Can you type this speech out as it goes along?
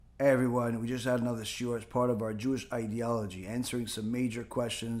Hey everyone, we just had another shiur as part of our Jewish ideology, answering some major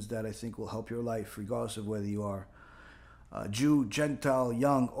questions that I think will help your life, regardless of whether you are Jew, Gentile,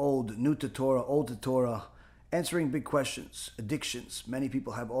 young, old, new to Torah, old to Torah, answering big questions, addictions. Many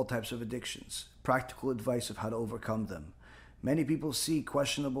people have all types of addictions, practical advice of how to overcome them. Many people see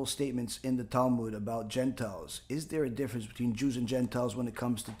questionable statements in the Talmud about Gentiles. Is there a difference between Jews and Gentiles when it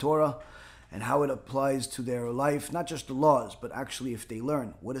comes to Torah? And how it applies to their life, not just the laws, but actually if they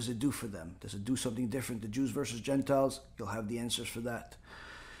learn, what does it do for them? Does it do something different to Jews versus Gentiles? You'll have the answers for that.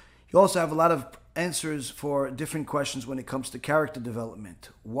 You also have a lot of answers for different questions when it comes to character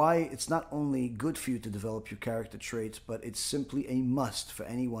development. Why it's not only good for you to develop your character traits, but it's simply a must for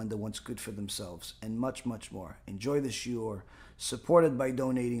anyone that wants good for themselves, and much, much more. Enjoy the shiur, supported by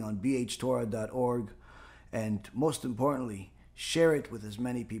donating on bhtorah.org, and most importantly, share it with as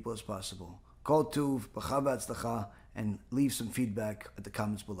many people as possible. Kol tuv, b'cha v'atzlacha, and leave some feedback at the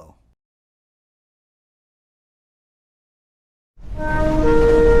comments below.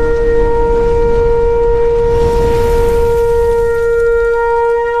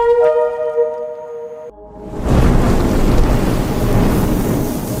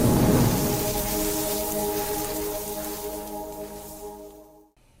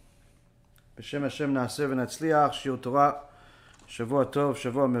 B'shem Hashem na'aseh v'natzliach, shiur Torah. Shavua Tov,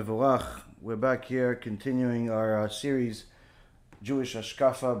 Shavua Mevorach. We're back here continuing our series, Jewish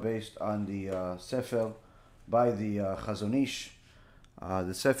Hashkafa, based on the Sefer by the Chazon Ish.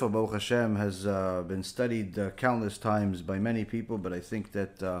 The Sefer, Baruch Hashem, has been studied countless times by many people, but I think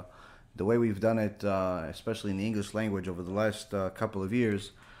that the way we've done it, especially in the English language over the last couple of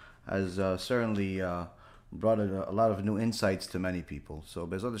years, has certainly brought a lot of new insights to many people. So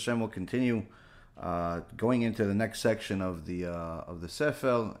Be'ezrat Hashem will continue going into the next section of the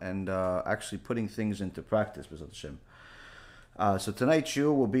Sefer and actually putting things into practice, B'ezrat Hashem. So tonight's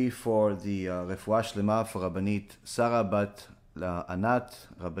shiur will be for the Refuah Shlema for Rabbanit Sarah Bat Anat,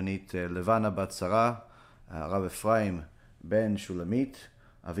 Rabbanit Levana Bat Sarah, Rav Ephraim Ben Shulamit,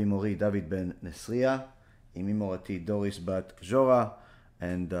 Avi Mori David Ben Nesriya, Imi Morati Doris Bat Zora,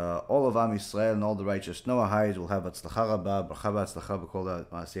 and all of Am Yisrael and all the righteous Noahites will have Atzlacha Rabba, Bracha V'Atzlacha B'Kol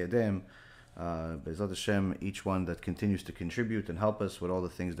Ma'aseh Yadayim. Be'ezrat Hashem, each one that continues to contribute and help us with all the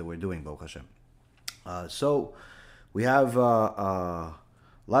things that we're doing, Baruch Hashem. So we have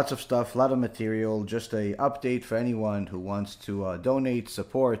lots of stuff, a lot of material, just a update for anyone who wants to donate,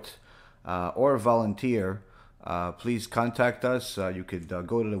 support, or volunteer. Please contact us. You could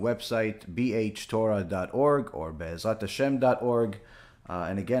go to the website bhtorah.org or be'ezrathashem.org.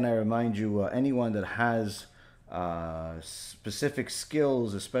 And again, I remind you, anyone that has specific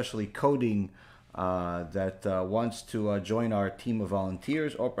skills, especially coding, that wants to join our team of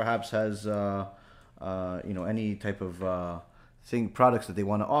volunteers, or perhaps has any type of products that they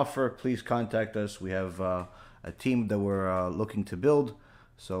want to offer, please contact us. We have a team that we're looking to build.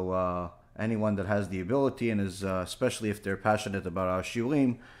 So anyone that has the ability and is, especially if they're passionate about our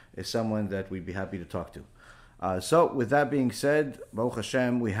shiurim, is someone that we'd be happy to talk to. So with that being said, Baruch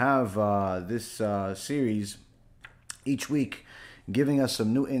Hashem, we have this series each week giving us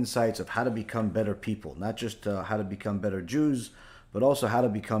some new insights of how to become better people, not just how to become better Jews, but also how to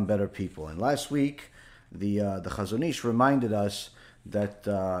become better people. And last week, the Chazon Ish reminded us that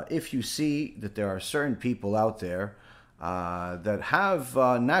if you see that there are certain people out there that have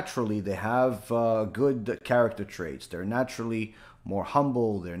naturally good character traits, they're naturally more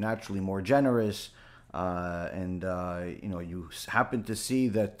humble, they're naturally more generous, and you happen to see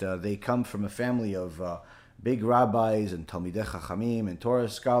that they come from a family of big rabbis and Talmidei Chachamim and Torah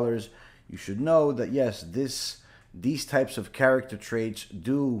scholars, you should know that yes, these types of character traits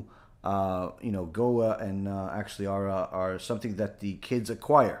do go and actually are something that the kids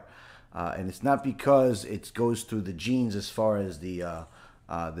acquire, and it's not because it goes through the genes as far as the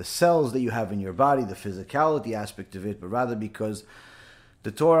cells that you have in your body, the physicality aspect of it, but rather because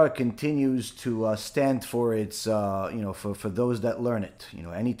the Torah continues to stand for its for those that learn it.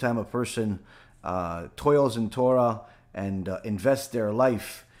 Anytime a person toils in Torah and invests their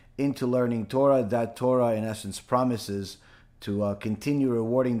life into learning Torah, that Torah in essence promises to continue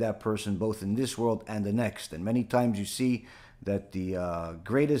rewarding that person both in this world and the next. And many times you see that the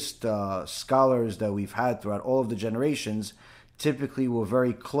greatest scholars that we've had throughout all of the generations typically were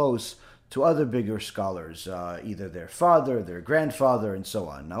very close to other bigger scholars, either their father, their grandfather, and so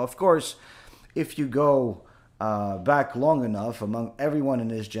on. Now, of course, if you go back long enough among everyone in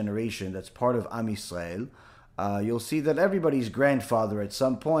this generation that's part of Am Yisrael, you'll see that everybody's grandfather at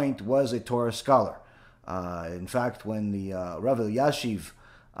some point was a Torah scholar. In fact, when the Rav Elyashiv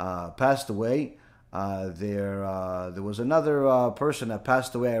passed away, There was another person that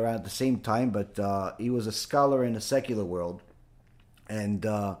passed away around the same time, but he was a scholar in the secular world. And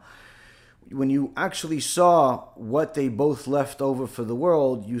when you actually saw what they both left over for the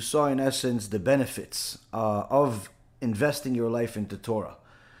world, you saw in essence the benefits of investing your life into Torah.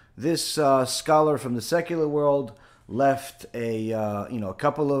 This scholar from the secular world left a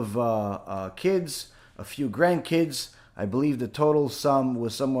couple of kids, a few grandkids. I believe the total sum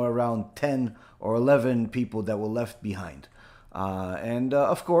was somewhere around 10 or 11 people that were left behind. And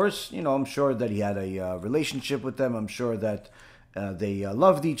of course, I'm sure that he had a relationship with them. I'm sure that they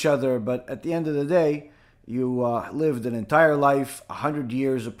loved each other. But at the end of the day, you lived an entire life, 100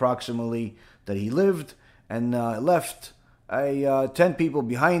 years approximately, that he lived, and left 10 people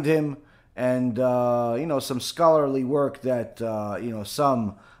behind him, and some scholarly work that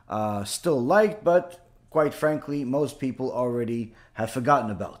some still liked, but quite frankly, most people already have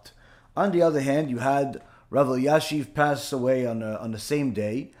forgotten about. On the other hand, you had Rav Elyashiv pass away on the same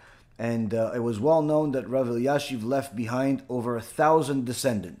day, and it was well known that Rav Elyashiv left behind over 1,000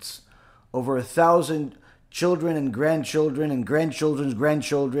 descendants, over 1,000 children and grandchildren's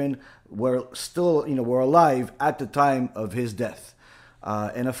grandchildren were still, were alive at the time of his death.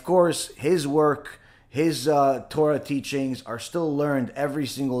 And of course, his work, his Torah teachings are still learned every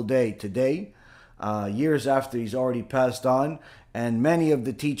single day today, years after he's already passed on. And many of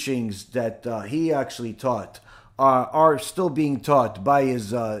the teachings that he actually taught are still being taught by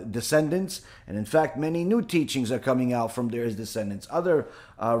his descendants. And in fact, many new teachings are coming out from his descendants. Other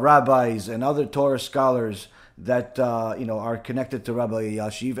rabbis and other Torah scholars that are connected to Rabbi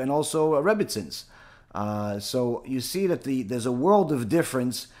Elyashiv, and also Rebbitzins. So you see that there's a world of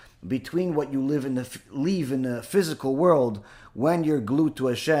difference between what you leave in the physical world when you're glued to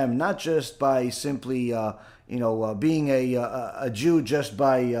Hashem, not just by simply being a Jew just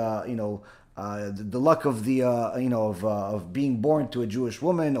by the luck of of being born to a Jewish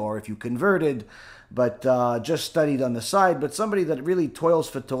woman, or if you converted, but just studied on the side. But somebody that really toils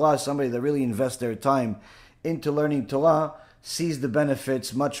for Torah, somebody that really invests their time into learning Torah, sees the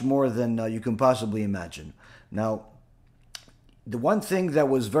benefits much more than you can possibly imagine. Now, the one thing that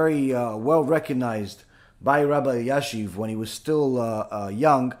was very well recognized by Rabbi Elyashiv when he was still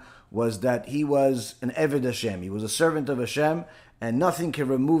young was that he was an Eved Hashem. He was a servant of Hashem, and nothing can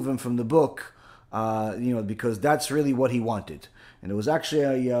remove him from the book, because that's really what he wanted. And it was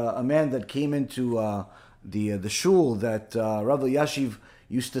actually a man that came into the shul that Rabbi Elyashiv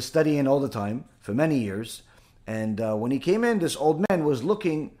used to study in all the time for many years. And when he came in, this old man was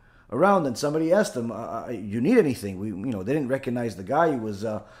looking around, and somebody asked him, "You need anything?" They didn't recognize the guy. He was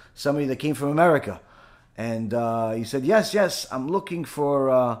somebody that came from America, and he said, "Yes, I'm looking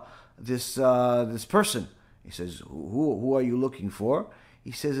for this person." He says, "Who are you looking for?"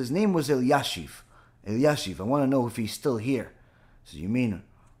 He says, "His name was Elyashiv. Elyashiv. I want to know if he's still here." He says, "You mean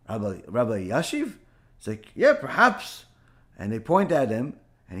Rabbi Elyashiv?" He's like, "Yeah, perhaps." And they point at him,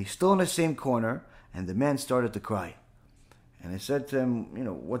 and he's still in the same corner. And the man started to cry. And I said to him,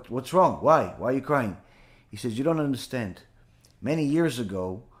 what's wrong? Why? Why are you crying? He says, "You don't understand. Many years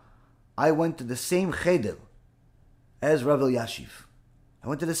ago, I went to the same cheder as Rav Elyashiv. I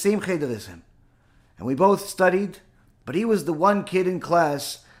went to the same cheder as him. And we both studied, but he was the one kid in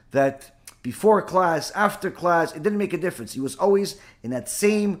class that before class, after class, it didn't make a difference. He was always in that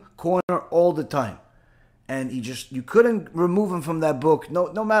same corner all the time. And you couldn't remove him from that book.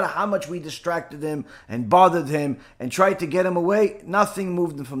 No matter how much we distracted him and bothered him and tried to get him away, nothing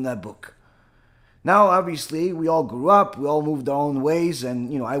moved him from that book. Now, obviously, we all grew up, we all moved our own ways,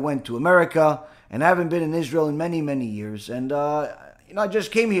 and, I went to America, and I haven't been in Israel in many, many years. And, I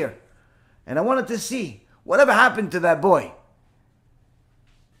just came here, and I wanted to see whatever happened to that boy.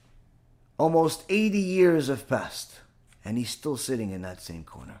 Almost 80 years have passed, and he's still sitting in that same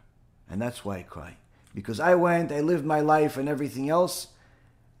corner. And that's why I cry. Because I lived my life and everything else,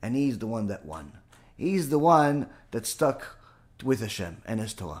 and he's the one that won. He's the one that stuck with Hashem and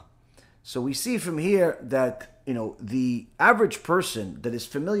His Torah. So we see from here that, the average person that is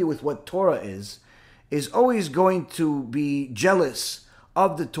familiar with what Torah is always going to be jealous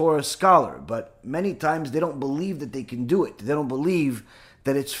of the Torah scholar. But many times they don't believe that they can do it. They don't believe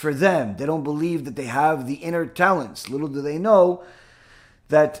that it's for them. They don't believe that they have the inner talents. Little do they know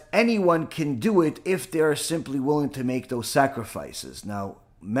that anyone can do it if they are simply willing to make those sacrifices. Now,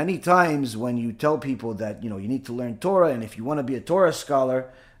 many times when you tell people that, you need to learn Torah, and if you want to be a Torah scholar,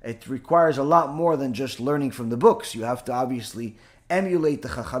 it requires a lot more than just learning from the books. You have to obviously emulate the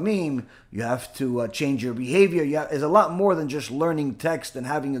Chachamim, you have to change your behavior. There's a lot more than just learning text and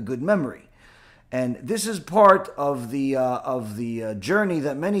having a good memory. And this is part of the journey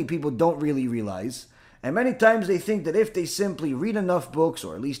that many people don't really realize. And many times they think that if they simply read enough books,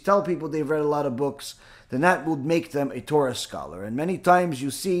 or at least tell people they've read a lot of books, then that would make them a Torah scholar. And many times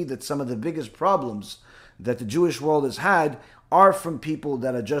you see that some of the biggest problems that the Jewish world has had are from people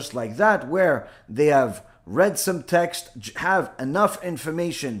that are just like that, where they have read some text, have enough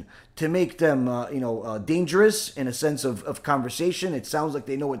information to make them, dangerous in a sense of conversation. It sounds like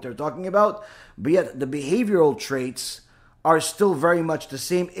they know what they're talking about, but yet the behavioral traits are still very much the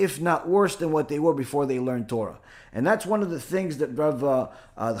same, if not worse than what they were before they learned Torah. And that's one of the things that Rav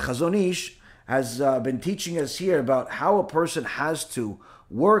Chazon Ish has been teaching us here about how a person has to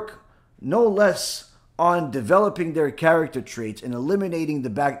work no less on developing their character traits and eliminating the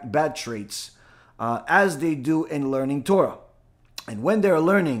bad traits as they do in learning Torah. And when they're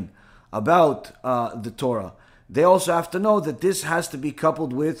learning about the Torah, they also have to know that this has to be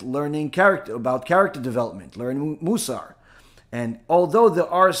coupled with learning character development, learning Musar. And although there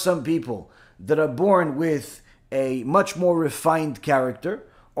are some people that are born with a much more refined character,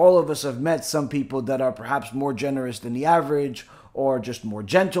 all of us have met some people that are perhaps more generous than the average, or just more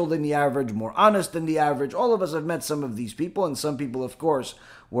gentle than the average, more honest than the average. All of us have met some of these people, and some people, of course,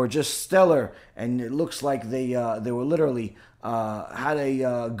 were just stellar, and it looks like they were literally had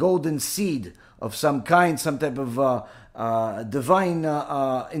a golden seed of some kind, some type of divine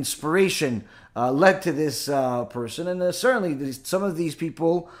inspiration led to this person. And certainly some of these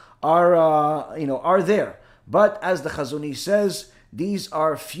people are there. But as the Chazon Ish says, these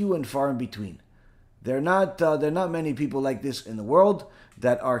are few and far in between. There are not many people like this in the world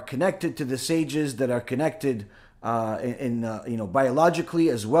that are connected to the sages, that are connected biologically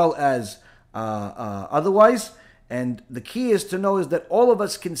as well as otherwise. And the key is to know is that all of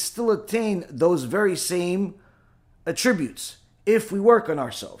us can still attain those very same attributes if we work on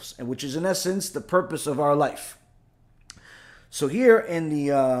ourselves, and which is in essence the purpose of our life. So here in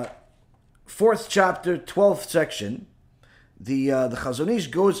the 4th chapter, 12th section, the Chazon Ish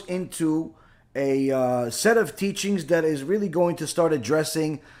goes into a set of teachings that is really going to start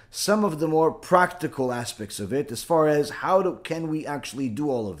addressing some of the more practical aspects of it, as far as can we actually do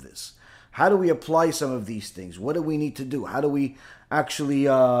all of this? How do we apply some of these things? What do we need to do? How do we actually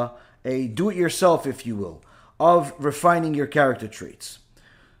a do-it-yourself, if you will, of refining your character traits?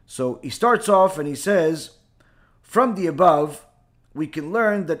 So he starts off and he says, from the above, we can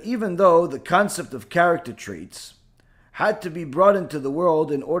learn that even though the concept of character traits had to be brought into the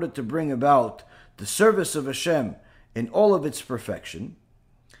world in order to bring about the service of Hashem in all of its perfection,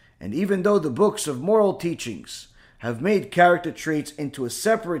 and even though the books of moral teachings have made character traits into a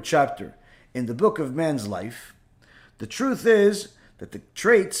separate chapter in the book of man's life, the truth is that the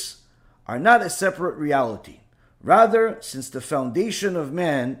traits are not a separate reality. Rather, since the foundation of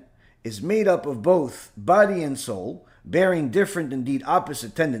man is made up of both body and soul, bearing different, indeed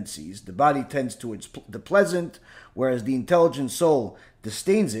opposite tendencies, the body tends towards the pleasant, whereas the intelligent soul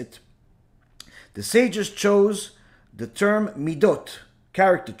disdains it, the sages chose the term midot,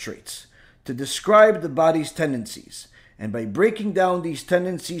 character traits, to describe the body's tendencies. And by breaking down these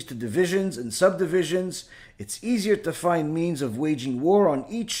tendencies to divisions and subdivisions, it's easier to find means of waging war on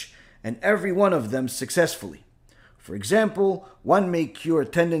each and every one of them successfully. For example, one may cure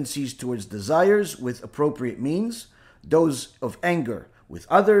tendencies towards desires with appropriate means, those of anger with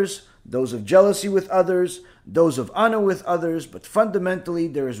others, those of jealousy with others, those of honor with others, but fundamentally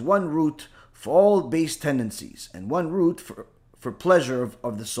there is one root for all base tendencies, and one root for pleasure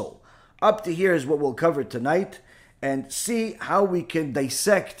of the soul. Up to here is what we'll cover tonight, and see how we can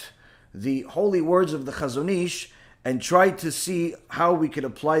dissect the holy words of the Chazon Ish and try to see how we can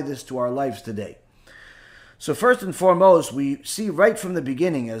apply this to our lives today. So first and foremost, we see right from the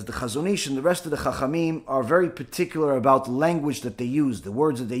beginning, as the Chazon Ish and the rest of the Chachamim are very particular about the language that they use, the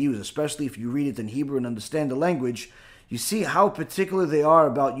words that they use, especially if you read it in Hebrew and understand the language, you see how particular they are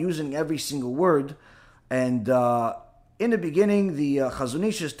about using every single word. And in the beginning, the Chazon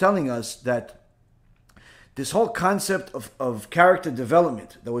Ish is telling us that this whole concept of character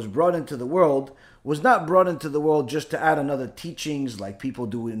development that was brought into the world was not brought into the world just to add another teachings like people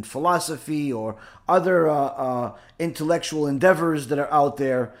do in philosophy or other intellectual endeavors that are out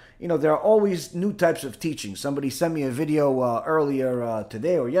there. You know, there are always new types of teachings. Somebody sent me a video earlier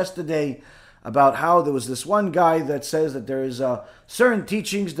today or yesterday about how there was this one guy that says that there is certain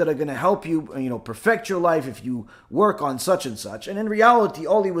teachings that are going to help you, perfect your life if you work on such and such. And in reality,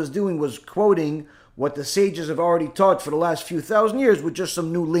 all he was doing was quoting what the sages have already taught for the last few thousand years with just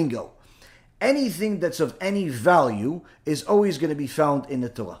some new lingo. Anything that's of any value is always going to be found in the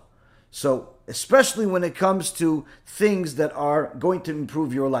Torah. So, especially when it comes to things that are going to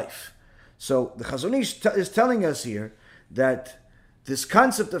improve your life. So the Chazon Ish is telling us here that this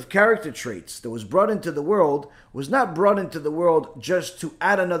concept of character traits that was brought into the world was not brought into the world just to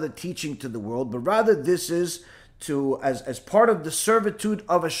add another teaching to the world, but rather this is to as part of the servitude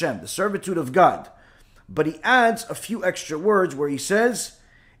of Hashem, the servitude of God. But he adds a few extra words where he says,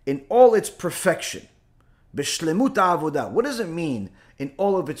 in all its perfection. B'shlemut ha'avodah. What does it mean in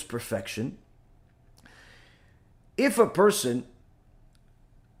all of its perfection? If a person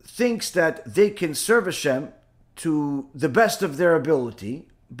thinks that they can serve Hashem to the best of their ability,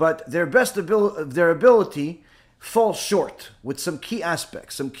 but their ability falls short with some key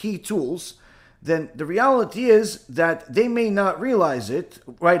aspects, some key tools, then the reality is that they may not realize it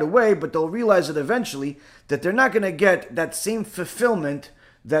right away, but they'll realize it eventually, that they're not going to get that same fulfillment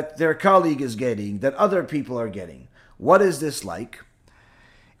that their colleague is getting, that other people are getting. What is this like?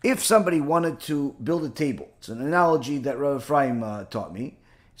 If somebody wanted to build a table, it's an analogy that Rav Ephraim taught me.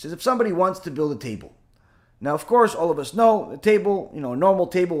 He says, if somebody wants to build a table, now of course all of us know a table, a normal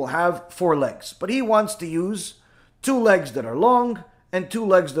table will have 4 legs, but he wants to use 2 legs that are long and 2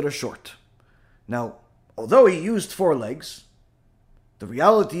 legs that are short. Now, although he used 4 legs, the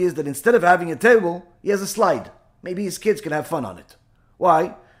reality is that instead of having a table, he has a slide. Maybe his kids can have fun on it.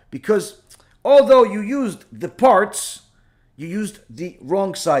 Why? Because although you used the parts, you used the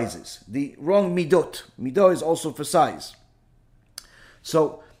wrong sizes, the wrong midot. Midot is also for size.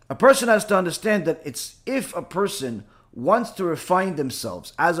 So a person has to understand that if a person wants to refine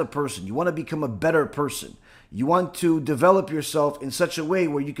themselves as a person, you want to become a better person, you want to develop yourself in such a way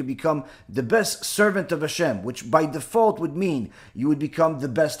where you can become the best servant of Hashem, which by default would mean you would become the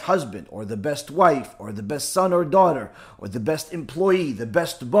best husband, or the best wife, or the best son or daughter, or the best employee, the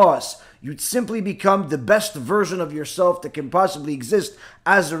best boss. You'd simply become the best version of yourself that can possibly exist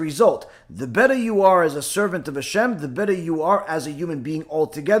as a result. The better you are as a servant of Hashem, the better you are as a human being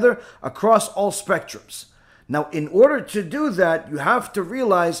altogether across all spectrums. Now, in order to do that, you have to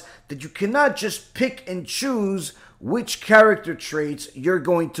realize that you cannot just pick and choose which character traits you're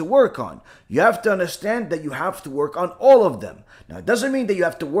going to work on. You have to understand that you have to work on all of them. Now, it doesn't mean that you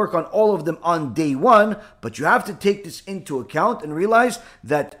have to work on all of them on day one, but you have to take this into account and realize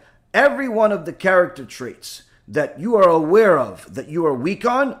that every one of the character traits that you are aware of, that you are weak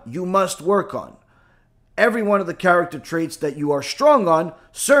on, you must work on. Every one of the character traits that you are strong on,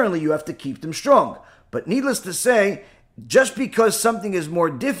 certainly you have to keep them strong. But needless to say, just because something is more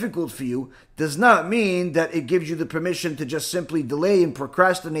difficult for you does not mean that it gives you the permission to just simply delay and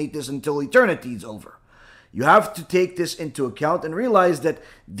procrastinate this until eternity is over. You have to take this into account and realize that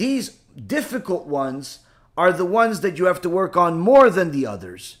these difficult ones are the ones that you have to work on more than the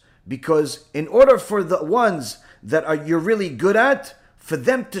others. Because in order for the ones that you're really good at, for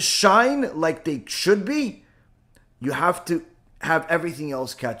them to shine like they should be, you have to have everything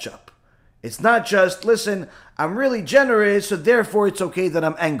else catch up. It's not just, listen, I'm really generous, so therefore it's okay that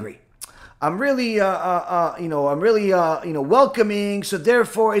I'm angry. I'm really, welcoming, so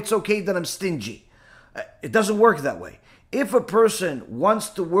therefore it's okay that I'm stingy. It doesn't work that way. If a person wants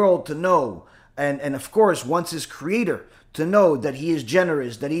the world to know, and of course wants his creator to know that he is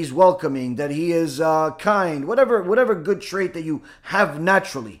generous, that he's welcoming, that he is kind, whatever good trait that you have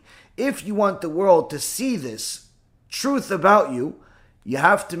naturally, if you want the world to see this truth about you, you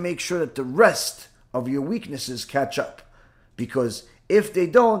have to make sure that the rest of your weaknesses catch up. Because if they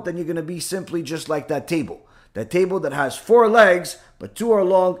don't, then you're going to be simply just like that table. That table that has 4 legs, but 2 are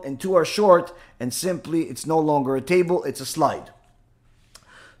long and 2 are short, and simply it's no longer a table, it's a slide.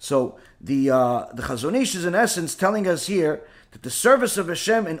 So the Chazon Ish is in essence telling us here that the service of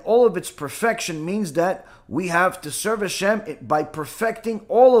Hashem in all of its perfection means that we have to serve Hashem by perfecting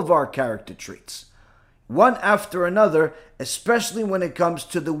all of our character traits, one after another, especially when it comes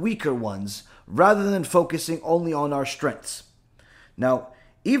to the weaker ones, rather than focusing only on our strengths. Now,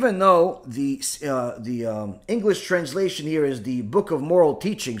 even though the English translation here is the Book of Moral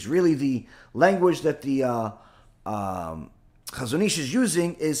Teachings, really the language that the Chazon Ish is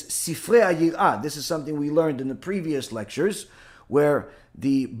using is Sifrei HaYirah. This is something we learned in the previous lectures, where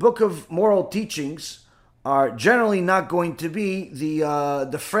the Book of Moral Teachings are generally not going to be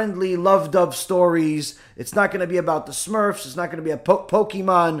the friendly love dove stories. It's not going to be about the Smurfs. It's not going to be a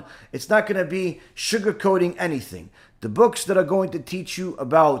Pokemon. It's not going to be sugarcoating anything. The books that are going to teach you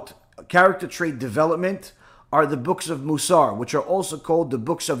about character trait development are the books of Musar, which are also called the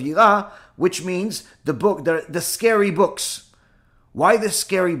books of Yirah, which means the scary books. Why the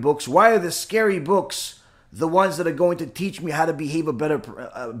scary books? Why are the scary books the ones that are going to teach me how to behave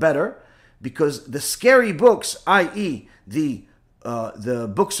better? Because the scary books, i.e. the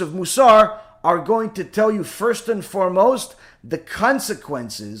books of Musar, are going to tell you first and foremost the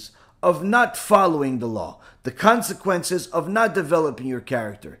consequences of not following the law, the consequences of not developing your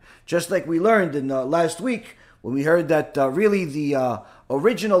character. Just like we learned in last week when we heard that really the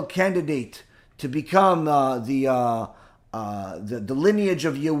original candidate to become the lineage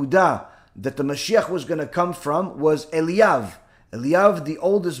of Yehuda that the Mashiach was going to come from was Eliav. Eliav, the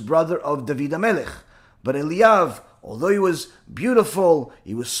oldest brother of David HaMelech. But Eliav, although he was beautiful,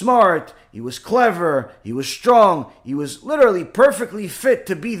 he was smart, he was clever, he was strong, he was literally perfectly fit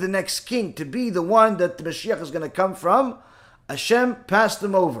to be the next king, to be the one that the Mashiach is going to come from, Hashem passed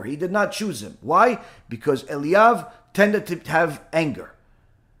him over. He did not choose him. Why? Because Eliav tended to have anger.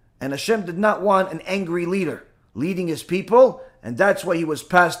 And Hashem did not want an angry leader leading his people, and that's why he was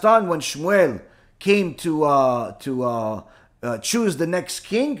passed on when Shmuel came to choose the next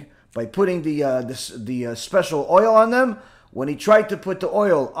king by putting the special oil on them. When he tried to put the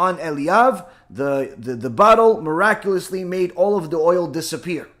oil on Eliav, the bottle miraculously made all of the oil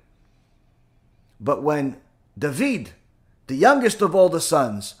disappear. But when David, the youngest of all the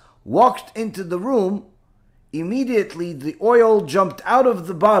sons, walked into the room, immediately the oil jumped out of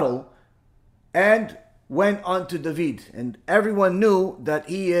the bottle and went on to David. And everyone knew that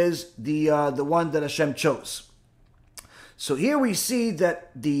he is the one that Hashem chose. So here we see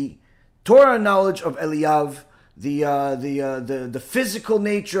that the Torah knowledge of Eliav, the physical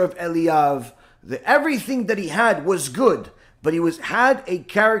nature of Eliav, everything that he had was good, but he had a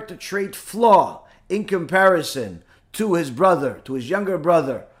character trait flaw in comparison to his brother, to his younger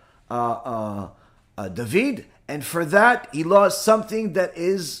brother, David, and for that he lost something that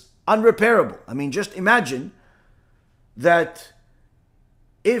is unrepairable. I mean, just imagine that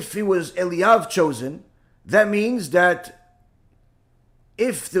if it was Eliav chosen, that means that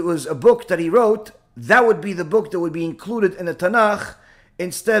if there was a book that he wrote, that would be the book that would be included in the Tanakh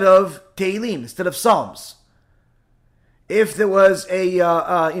instead of Tehillim, instead of Psalms. If there was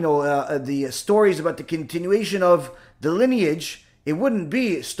the stories about the continuation of the lineage, it wouldn't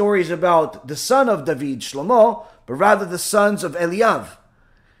be stories about the son of David, Shlomo, but rather the sons of Eliav.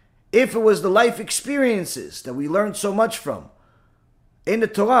 If it was the life experiences that we learned so much from in the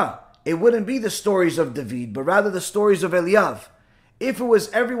Torah, it wouldn't be the stories of David, but rather the stories of Eliav. If it was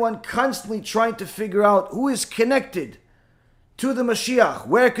everyone constantly trying to figure out who is connected to the Mashiach,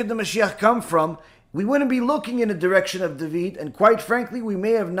 where could the Mashiach come from, we wouldn't be looking in the direction of David, and quite frankly, we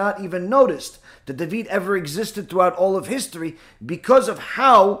may have not even noticed that David ever existed throughout all of history because of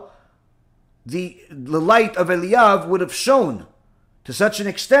how the light of Eliav would have shone to such an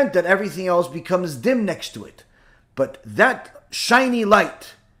extent that everything else becomes dim next to it. But that shiny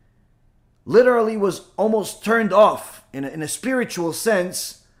light literally was almost turned off in a spiritual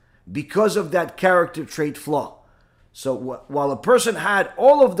sense because of that character trait flaw. So while a person had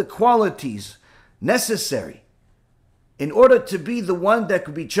all of the qualities necessary in order to be the one that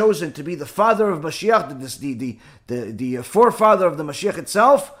could be chosen to be the father of Mashiach, the forefather of the Mashiach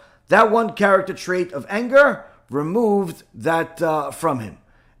itself, that one character trait of anger removed that from him.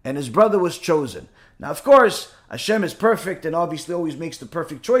 And his brother was chosen. Now, of course, Hashem is perfect and obviously always makes the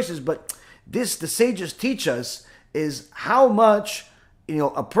perfect choices, but this, the sages teach us, is how much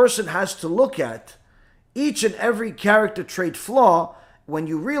a person has to look at each and every character trait flaw when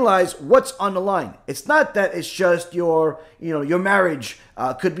you realize what's on the line. It's not that it's just your marriage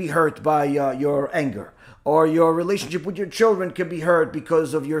could be hurt by your anger, or your relationship with your children could be hurt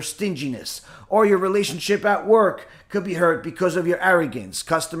because of your stinginess, or your relationship at work could be hurt because of your arrogance.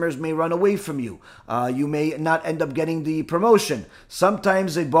 Customers may run away from you. You may not end up getting the promotion.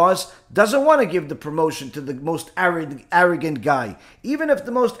 Sometimes a boss doesn't want to give the promotion to the most arrogant guy. Even if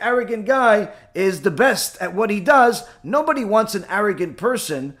the most arrogant guy is the best at what he does, nobody wants an arrogant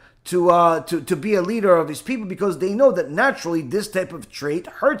person to be a leader of his people, because they know that naturally this type of trait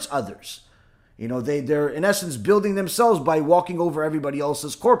hurts others. They're in essence building themselves by walking over everybody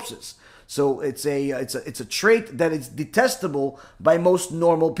else's corpses. So it's a trait that is detestable by most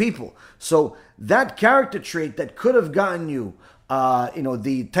normal people. So that character trait that could have gotten you,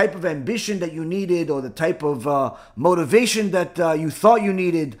 the type of ambition that you needed, or the type of motivation that you thought you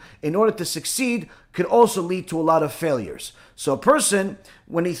needed in order to succeed, could also lead to a lot of failures. So a person,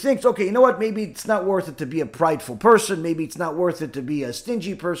 when he thinks, okay, you know what, maybe it's not worth it to be a prideful person, maybe it's not worth it to be a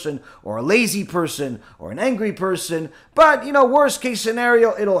stingy person, or a lazy person, or an angry person, but, worst case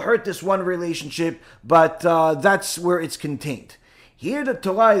scenario, it'll hurt this one relationship, but that's where it's contained. Here the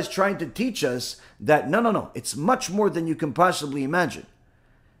Torah is trying to teach us that no, it's much more than you can possibly imagine.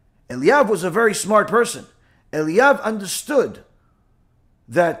 Eliav was a very smart person. Eliav understood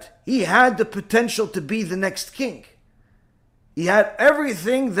that he had the potential to be the next king. He had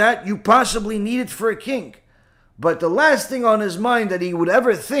everything that you possibly needed for a king. But the last thing on his mind that he would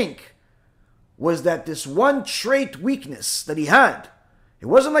ever think was that this one trait weakness that he had, it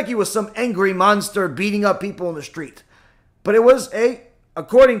wasn't like he was some angry monster beating up people in the street, but it was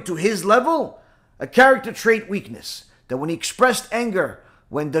according to his level, a character trait weakness. That when he expressed anger,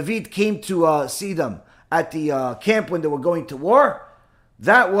 when David came to see them at the camp when they were going to war,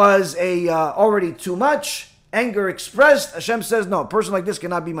 that was already too much. Anger expressed, Hashem says, no, a person like this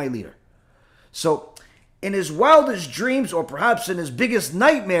cannot be my leader. So, in his wildest dreams, or perhaps in his biggest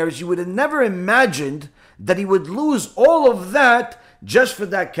nightmares, you would have never imagined that he would lose all of that just for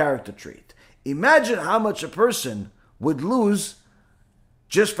that character trait. Imagine how much a person would lose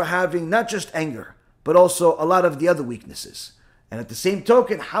just for having not just anger, but also a lot of the other weaknesses. And at the same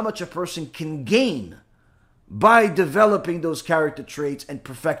token, how much a person can gain by developing those character traits and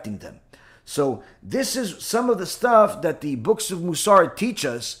perfecting them. So this is some of the stuff that the books of Musar teach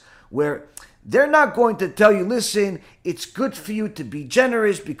us, where they're not going to tell you, listen, it's good for you to be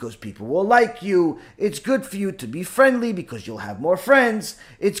generous because people will like you. It's good for you to be friendly because you'll have more friends.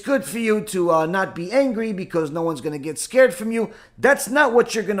 It's good for you to not be angry because no one's going to get scared from you. That's not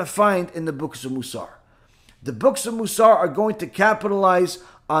what you're going to find in the books of Musar. The books of Musar are going to capitalize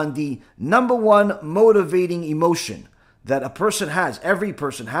on the number one motivating emotion that a person has, every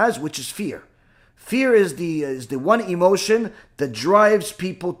person has, which is fear. Fear is the one emotion that drives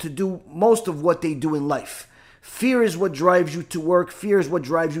people to do most of what they do in life. Fear is what drives you to work. Fear is what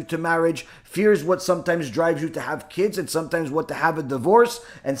drives you to marriage. Fear is what sometimes drives you to have kids, and sometimes what to have a divorce,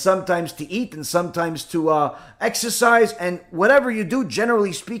 and sometimes to eat, and sometimes to exercise. And whatever you do,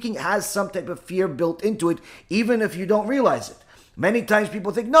 generally speaking, has some type of fear built into it, even if you don't realize it. Many times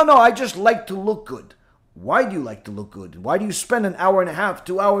people think, no, I just like to look good. Why do you like to look good? Why do you spend an hour and a half,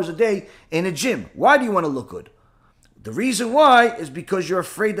 2 hours a day in a gym? Why do you want to look good? The reason why is because you're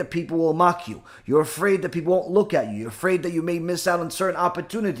afraid that people will mock you. You're afraid that people won't look at you. You're afraid that you may miss out on certain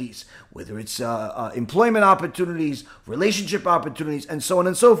opportunities, whether it's employment opportunities, relationship opportunities, and so on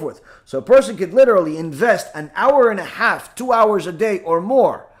and so forth. So a person could literally invest an hour and a half, 2 hours a day or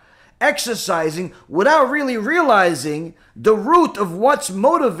more, exercising without really realizing the root of what's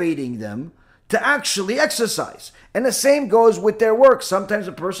motivating them to actually exercise. And the same goes with their work. Sometimes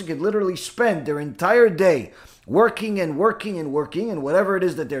a person could literally spend their entire day working and whatever it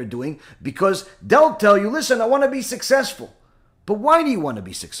is that they're doing, because they'll tell you, listen, I want to be successful. But why do you want to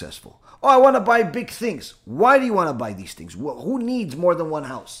be successful? Oh, I want to buy big things. Why do you want to buy these things? Who needs more than one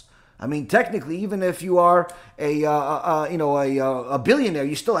house? I mean, technically, even if you are a billionaire,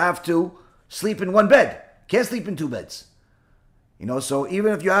 you still have to sleep in one bed. Can't sleep in two beds. So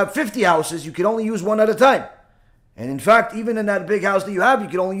even if you have 50 houses, you can only use one at a time. And in fact, even in that big house that you have, you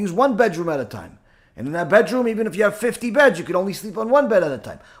can only use one bedroom at a time. And in that bedroom, even if you have 50 beds, you can only sleep on one bed at a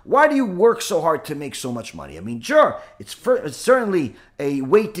time. Why do you work so hard to make so much money? I mean, sure, it's certainly a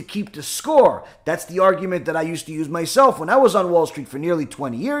way to keep the score. That's the argument that I used to use myself when I was on Wall Street for nearly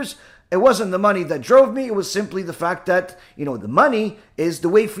 20 years. It wasn't the money that drove me. It was simply the fact that, the money is the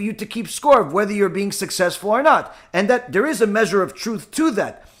way for you to keep score of whether you're being successful or not. And that there is a measure of truth to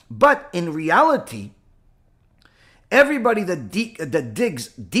that. But in reality, everybody that digs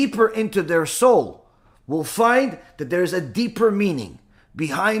deeper into their soul will find that there's a deeper meaning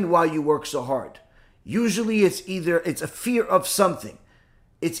behind why you work so hard. Usually it's a fear of something.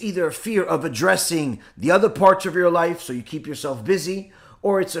 It's either a fear of addressing the other parts of your life, so you keep yourself busy,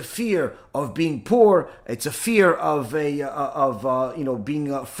 or it's a fear of being poor. It's a fear of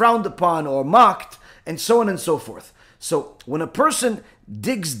being frowned upon or mocked, and so on and so forth. So when a person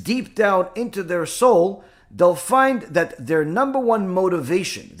digs deep down into their soul, they'll find that their number one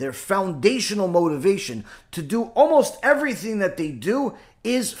motivation, their foundational motivation to do almost everything that they do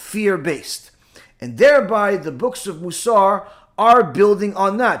is fear-based. And thereby the books of Musar are building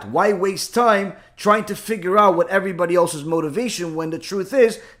on that. Why waste time trying to figure out what everybody else's motivation when the truth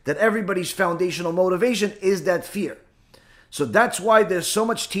is that everybody's foundational motivation is that fear? So that's why there's so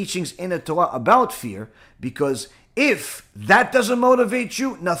much teachings in the Torah about fear, because if that doesn't motivate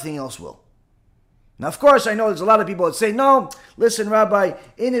you, nothing else will. Now, of course, I know there's a lot of people that say, no, listen, Rabbi,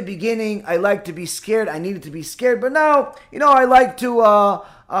 in the beginning, I like to be scared. I needed to be scared. But now, I like to,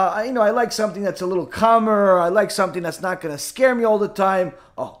 I like something that's a little calmer. I like something that's not going to scare me all the time.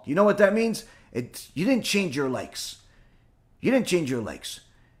 Oh, you know what that means? You didn't change your likes. You didn't change your likes.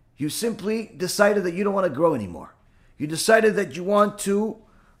 You simply decided that you don't want to grow anymore. You decided that you want to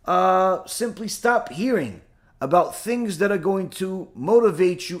simply stop hearing about things that are going to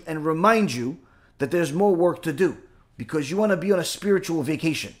motivate you and remind you that there's more work to do, because you want to be on a spiritual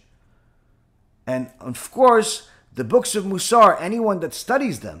vacation. And of course, the books of Musar, anyone that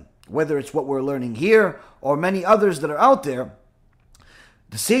studies them, whether it's what we're learning here or many others that are out there,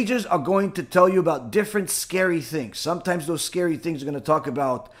 The sages are going to tell you about different scary things. Sometimes those scary things are going to talk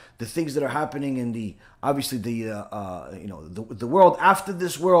about the things that are happening in the, obviously the world after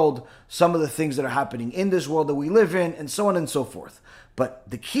this world, some of the things that are happening in this world that we live in, and so on and so forth. But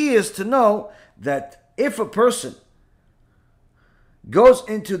the key is to know that if a person goes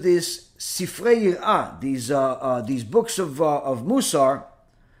into this Sifrei Yir'ah, these books of Musar,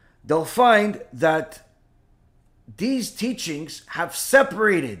 they'll find that these teachings have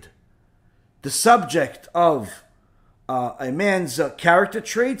separated the subject of a man's character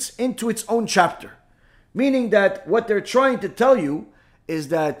traits into its own chapter. Meaning that what they're trying to tell you is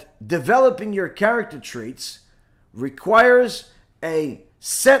that developing your character traits requires a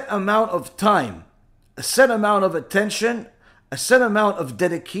set amount of time, a set amount of attention, a set amount of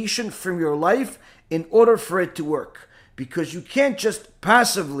dedication from your life in order for it to work. Because you can't just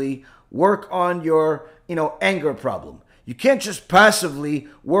passively work on your anger problem. You can't just passively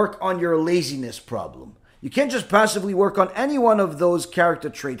work on your laziness problem. You can't just passively work on any one of those character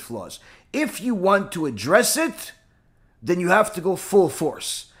trait flaws. If you want to address it, then you have to go full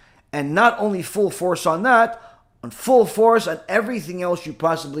force. And not only full force on that, on full force on everything else you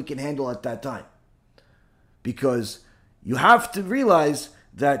possibly can handle at that time. Because you have to realize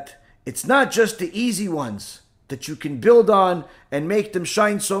that it's not just the easy ones that you can build on and make them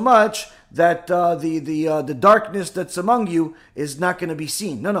shine so much that the darkness that's among you is not going to be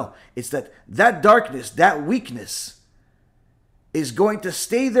seen. No. It's that darkness, that weakness is going to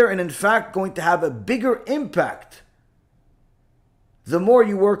stay there and in fact going to have a bigger impact the more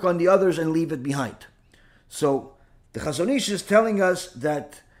you work on the others and leave it behind. So the Chazon Ish is telling us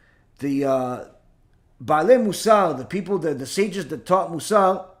that the Baalei Musar, the people, the sages that taught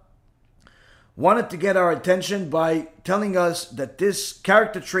Musar, wanted to get our attention by telling us that this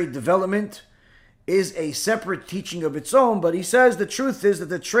character trait development is a separate teaching of its own, but he says the truth is that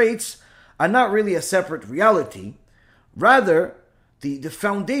the traits are not really a separate reality. Rather, the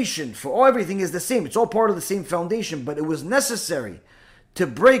foundation for everything is the same. It's all part of the same foundation, but it was necessary to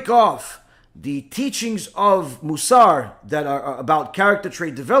break off the teachings of Musar that are about character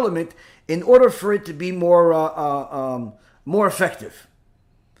trait development in order for it to be more effective.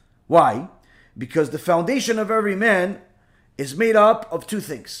 Why? Because the foundation of every man is made up of two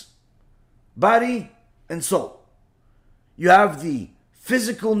things: body and soul. You have the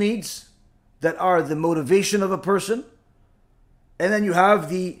physical needs that are the motivation of a person, and then you have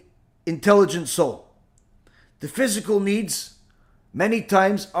the intelligent soul. The physical needs many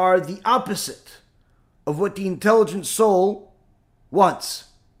times are the opposite of what the intelligent soul wants.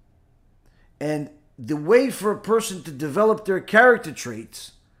 And the way for a person to develop their character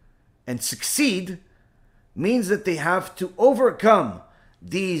traits and succeed means that they have to overcome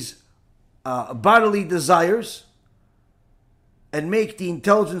these bodily desires and make the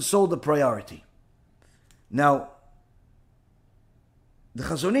intelligent soul the priority. Now, the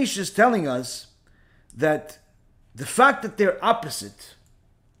Chazon Ish is telling us that the fact that they're opposite,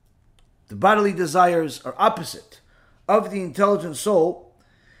 the bodily desires are opposite of the intelligent soul,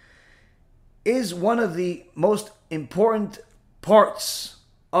 is one of the most important parts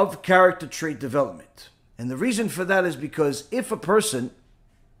of character trait development. And the reason for that is because if a person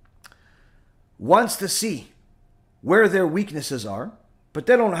wants to see where their weaknesses are, but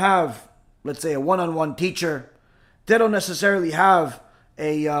they don't have, let's say, a one-on-one teacher, they don't necessarily have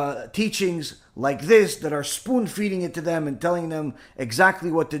teachings like this that are spoon-feeding it to them and telling them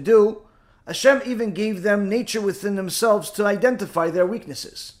exactly what to do, Hashem even gave them nature within themselves to identify their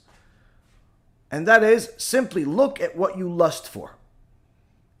weaknesses. And that is simply look at what you lust for.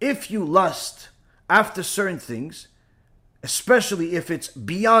 If you lust after certain things, especially if it's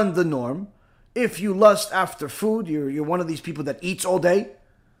beyond the norm, if you lust after food, you're one of these people that eats all day,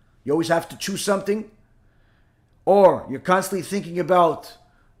 you always have to choose something, or you're constantly thinking about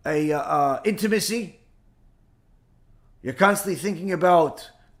intimacy, you're constantly thinking about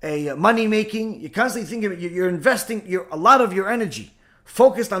money making, you're constantly thinking about, you're investing a lot of your energy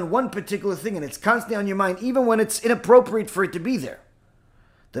focused on one particular thing, and it's constantly on your mind even when it's inappropriate for it to be there,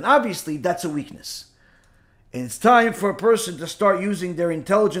 then obviously that's a weakness. And it's time for a person to start using their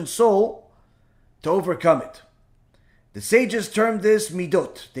intelligent soul to overcome it. The sages termed this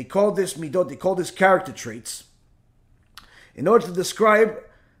midot. They call this midot, they call this character traits, in order to describe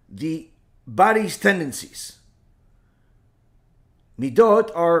the body's tendencies. Midot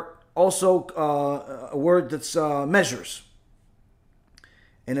are also a word that's measures.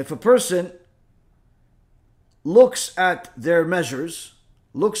 And if a person looks at their measures,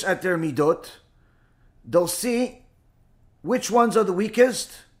 looks at their midot, they'll see which ones are the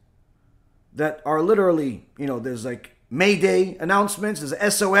weakest, that are literally, there's like Mayday announcements, there's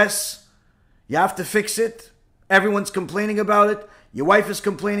a SOS. You have to fix it. Everyone's complaining about it. Your wife is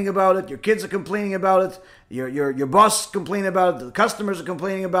complaining about it. Your kids are complaining about it. Your boss is complaining about it. The customers are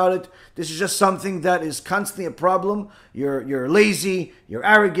complaining about it. This is just something that is constantly a problem. You're lazy. You're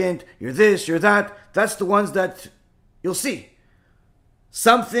arrogant. You're this. You're that. That's the ones that you'll see.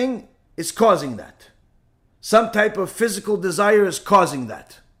 Something is causing that. Some type of physical desire is causing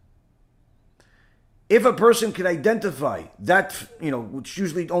that. If a person can identify that, which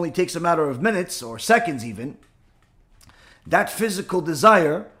usually only takes a matter of minutes or seconds even, that physical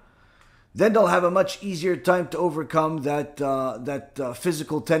desire, then they'll have a much easier time to overcome that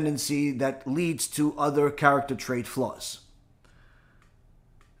physical tendency that leads to other character trait flaws.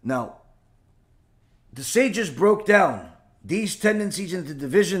 Now, the sages broke down these tendencies into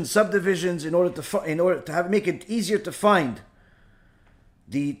divisions, subdivisions, in order to make it easier to find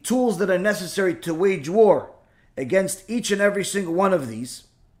the tools that are necessary to wage war against each and every single one of these.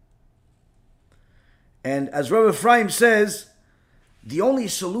 And as Rav Ephraim says, the only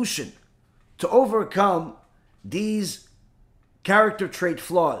solution to overcome these character trait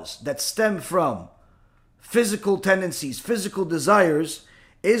flaws that stem from physical tendencies, physical desires,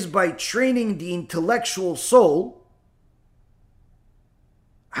 is by training the intellectual soul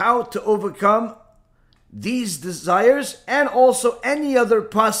how to overcome these desires and also any other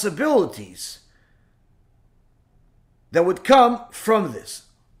possibilities that would come from this.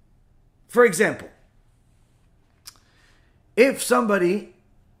 For example, if somebody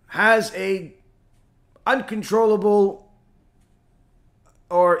has a uncontrollable,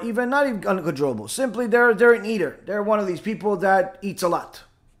 or even not even uncontrollable, simply they're an eater. They're one of these people that eats a lot.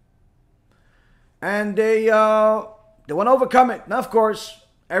 And they want to overcome it. Now, of course,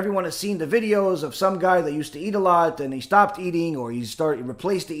 everyone has seen the videos of some guy that used to eat a lot and he stopped eating, or he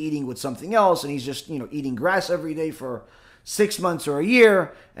replaced the eating with something else, and he's just, eating grass every day for 6 months or a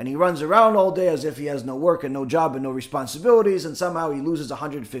year, and he runs around all day as if he has no work and no job and no responsibilities, and somehow he loses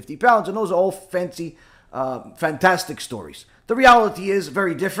 150 pounds, and those are all fancy, fantastic stories. The reality is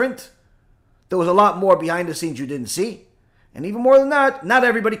very different. There was a lot more behind the scenes you didn't see, and even more than that, not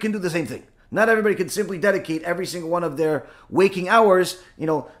everybody can do the same thing. Not everybody can simply dedicate every single one of their waking hours,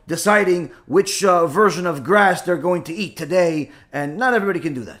 deciding which version of grass they're going to eat today, and not everybody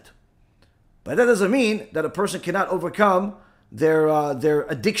can do that. But that doesn't mean that a person cannot overcome their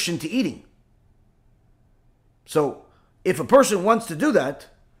addiction to eating. So, if a person wants to do that,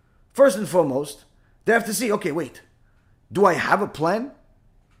 first and foremost, they have to see, okay, wait, do I have a plan?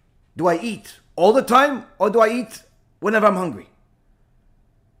 Do I eat all the time, or do I eat whenever I'm hungry?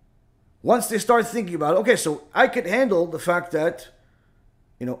 Once they start thinking about it, okay, so I could handle the fact that,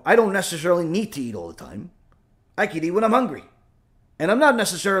 I don't necessarily need to eat all the time. I could eat when I'm hungry. And I'm not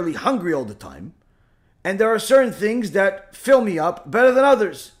necessarily hungry all the time. And there are certain things that fill me up better than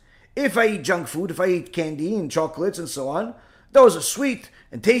others. If I eat junk food, if I eat candy and chocolates and so on, those are sweet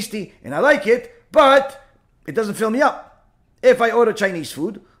and tasty and I like it, but it doesn't fill me up. If I order Chinese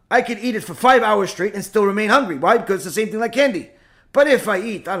food, I could eat it for 5 hours straight and still remain hungry. Why? Because it's the same thing like candy. But if I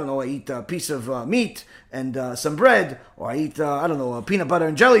eat, I eat a piece of meat and some bread, or I eat, a peanut butter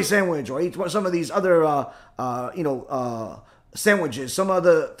and jelly sandwich, or I eat some of these other, sandwiches, some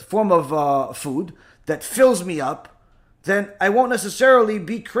other form of food that fills me up, then I won't necessarily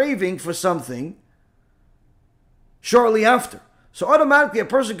be craving for something shortly after. So automatically a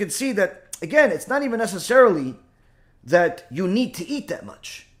person can see that, again, it's not even necessarily that you need to eat that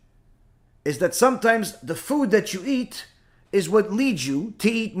much. It's that sometimes the food that you eat is what leads you to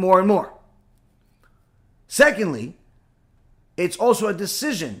eat more and more. Secondly, it's also a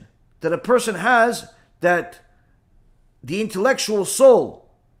decision that a person has, that the intellectual soul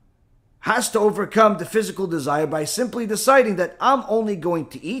has to overcome the physical desire by simply deciding that I'm only going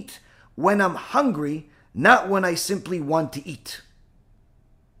to eat when I'm hungry, not when I simply want to eat.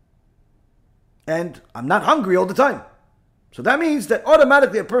 And I'm not hungry all the time. So that means that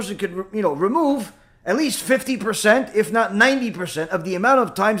automatically a person could, remove at least 50%, if not 90% of the amount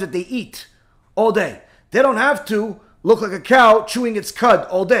of times that they eat all day. They don't have to look like a cow chewing its cud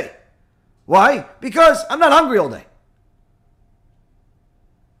all day. Why? Because I'm not hungry all day.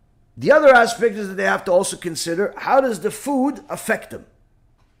 The other aspect is that they have to also consider, how does the food affect them?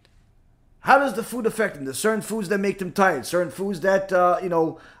 How does the food affect them? There's certain foods that make them tired, certain foods that,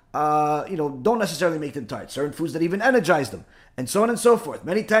 don't necessarily make them tired, certain foods that even energize them, and so on and so forth.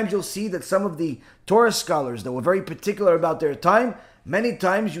 Many times you'll see that some of the Torah scholars that were very particular about their time, many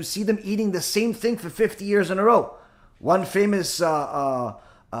times you see them eating the same thing for 50 years in a row. One famous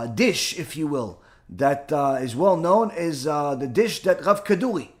dish, if you will, that is well known is the dish that Rav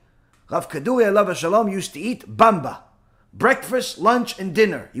Kaduri, Alav Shalom, used to eat, bamba. breakfast, lunch, and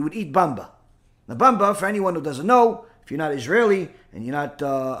dinner. He would eat bamba. Now, bamba, for anyone who doesn't know, if you're not Israeli and you're not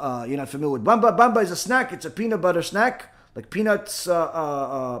familiar with bamba, bamba is a snack. It's a peanut butter snack, like peanuts,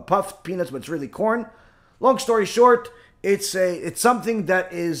 puffed peanuts, but it's really corn. Long story short, it's something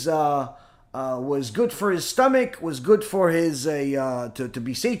that is was good for his stomach, was good for his to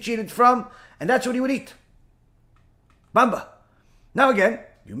be satiated from, and that's what he would eat. Bamba. Now again,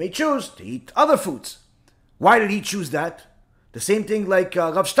 you may choose to eat other foods. Why did he choose that? The same thing like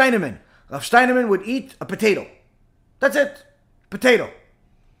Rav Steinemann. Rav Steinemann would eat a potato. That's it. Potato.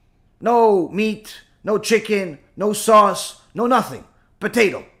 No meat, no chicken, no sauce, no nothing.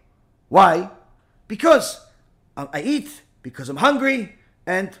 Potato. Why? Because I eat, because I'm hungry,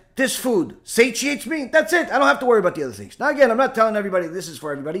 and this food satiates me. That's it. I don't have to worry about the other things. Now again, I'm not telling everybody this is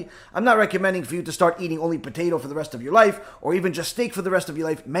for everybody. I'm not recommending for you to start eating only potato for the rest of your life, or even just steak for the rest of your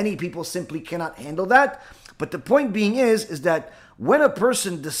life. Many people simply cannot handle that. But the point being is that when a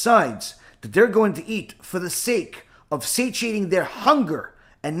person decides that they're going to eat for the sake of satiating their hunger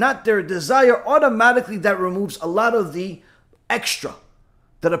and not their desire, automatically that removes a lot of the extra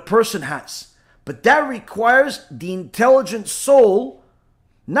that a person has. But that requires the intelligent soul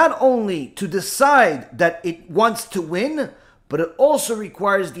not only to decide that it wants to win, but it also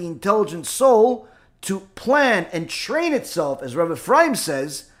requires the intelligent soul to plan and train itself, as Rav Ephraim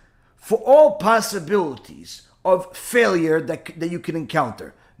says, for all possibilities of failure that you can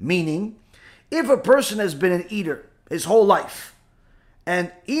encounter. Meaning, if a person has been an eater his whole life,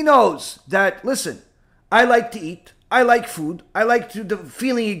 and he knows that, listen, I like to eat, I like food, I like the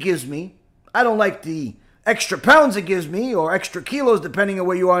feeling it gives me, I don't like the extra pounds it gives me, or extra kilos depending on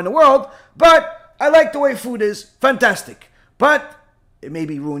where you are in the world, but I like the way food is, fantastic. But it may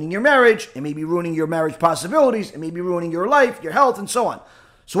be ruining your marriage, it may be ruining your marriage possibilities, it may be ruining your life, your health, and so on.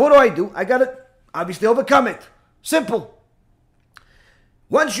 So what do? I gotta obviously overcome it. Simple.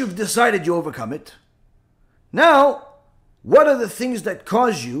 Once you've decided you overcome it, now, what are the things that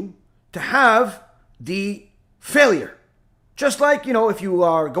cause you to have the failure? Just like, if you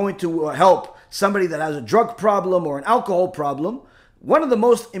are going to help somebody that has a drug problem or an alcohol problem, one of the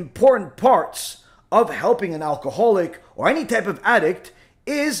most important parts of helping an alcoholic or any type of addict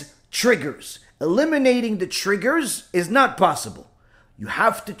is triggers. Eliminating the triggers is not possible. You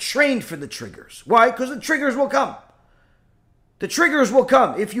have to train for the triggers. Why? Because the triggers will come. The triggers will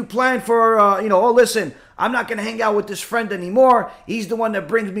come. If you plan for, listen, I'm not going to hang out with this friend anymore. He's the one that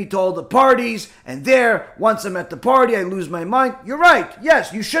brings me to all the parties. And once I'm at the party, I lose my mind. You're right.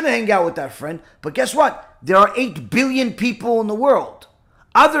 Yes, you shouldn't hang out with that friend. But guess what? There are 8 billion people in the world.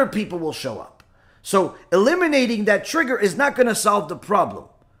 Other people will show up. So eliminating that trigger is not going to solve the problem.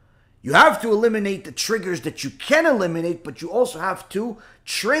 You have to eliminate the triggers that you can eliminate, but you also have to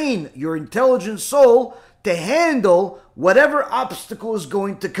train your intelligent soul to handle whatever obstacle is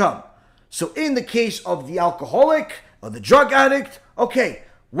going to come. So in the case of the alcoholic or the drug addict, okay,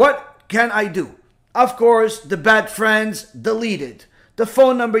 what can I do? Of course, the bad friends deleted. The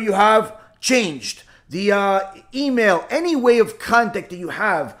phone number you have changed. The email, any way of contact that you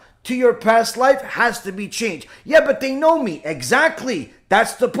have to your past life has to be changed. Yeah, but they know me. Exactly.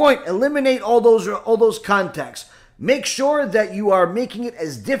 That's the point. Eliminate all those contacts. Make sure that you are making it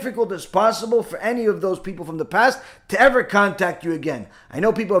as difficult as possible for any of those people from the past to ever contact you again. I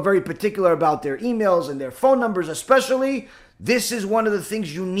know people are very particular about their emails and their phone numbers especially. This is one of the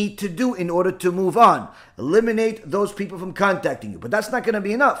things you need to do in order to move on. Eliminate those people from contacting you. But that's not going to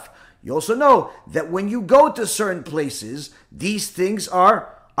be enough. You also know that when you go to certain places, these things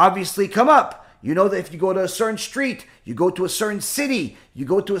are obviously come up. You know that if you go to a certain street, you go to a certain city, you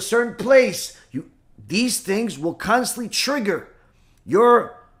go to a certain place, these things will constantly trigger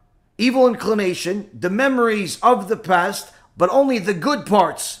your evil inclination, the memories of the past, but only the good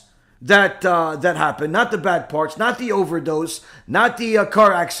parts that happen, not the bad parts, not the overdose, not the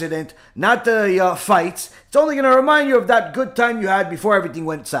car accident, not the fights. It's only going to remind you of that good time you had before everything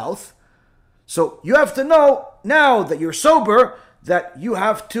went south. So you have to know, now that you're sober, that you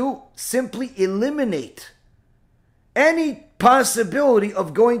have to simply eliminate any possibility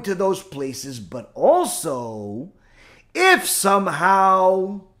of going to those places. But also, if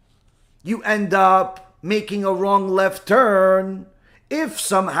somehow you end up making a wrong left turn, if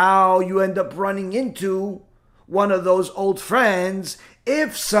somehow you end up running into one of those old friends,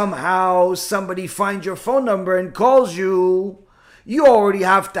 if somehow somebody finds your phone number and calls you, you already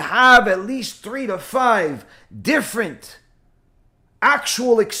have to have at least 3 to 5 different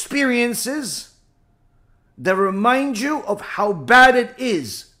actual experiences that remind you of how bad it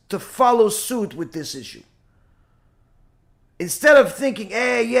is to follow suit with this issue. Instead of thinking,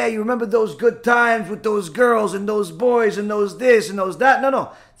 hey, yeah, you remember those good times with those girls and those boys and those this and those that.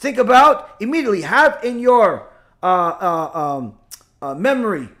 No. Think about immediately. Have in your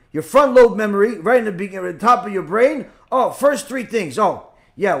memory, your front lobe memory, right in the beginning, at the top of your brain. Oh, first three things. Oh,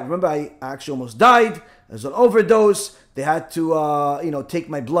 yeah, remember I actually almost died. There's an overdose. They had to, take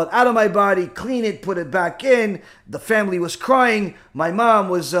my blood out of my body, clean it, put it back in. The family was crying. My mom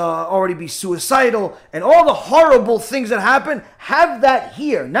was already be suicidal. And all the horrible things that happened, have that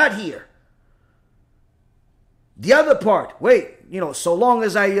here, not here. The other part, wait, so long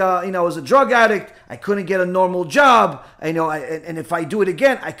as I was a drug addict, I couldn't get a normal job. And if I do it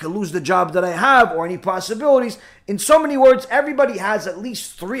again, I could lose the job that I have or any possibilities. In so many words, everybody has at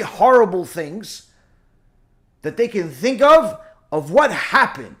least three horrible things that they can think of what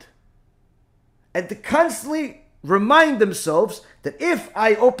happened. And to constantly remind themselves that if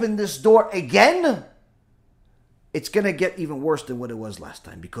I open this door again, it's going to get even worse than what it was last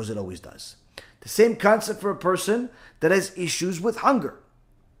time, because it always does. The same concept for a person that has issues with hunger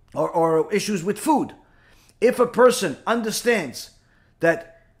or issues with food. If a person understands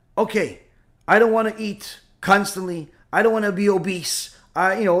that, okay, I don't want to eat constantly, I don't want to be obese,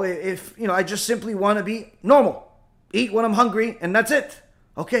 I just simply want to be normal, eat when I'm hungry, and that's it.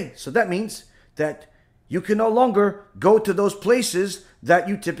 Okay, so that means that you can no longer go to those places that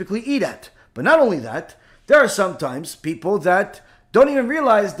you typically eat at. But not only that, there are sometimes people that don't even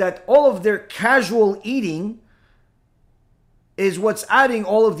realize that all of their casual eating is what's adding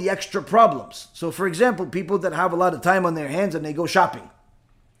all of the extra problems. So, for example, people that have a lot of time on their hands and they go shopping.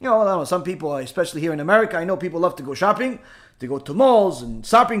 I don't know, some people, especially here in America, I know people love to go shopping. They go to malls and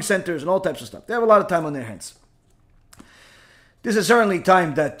shopping centers and all types of stuff. They have a lot of time on their hands. This is certainly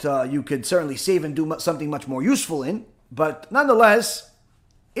time that you could certainly save and do something much more useful in. But nonetheless,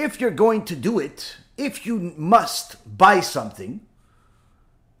 if you're going to do it, if you must buy something,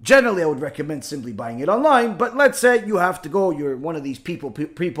 generally I would recommend simply buying it online. But let's say you have to go, you're one of these people,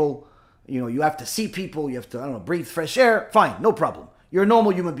 you have to see people, you have to, breathe fresh air. Fine, no problem. You're a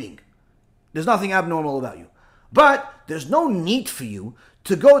normal human being. There's nothing abnormal about you. But there's no need for you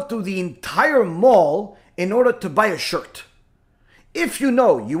to go through the entire mall in order to buy a shirt. If you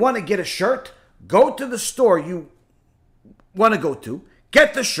know you want to get a shirt, go to the store you want to go to,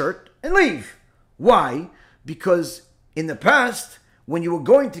 get the shirt, and leave. Why? Because in the past, when you were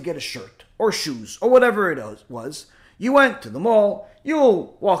going to get a shirt or shoes or whatever it was, you went to the mall,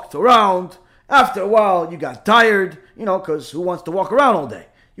 you walked around. After a while, you got tired, because who wants to walk around all day?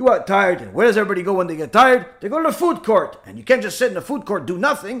 You got tired, and where does everybody go when they get tired? They go to the food court, and you can't just sit in the food court, do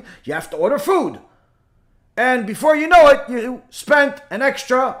nothing. You have to order food. And before you know it, you spent an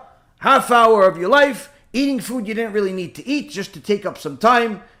extra half hour of your life eating food you didn't really need to eat, just to take up some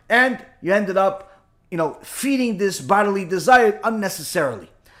time, and you ended up, feeding this bodily desire unnecessarily.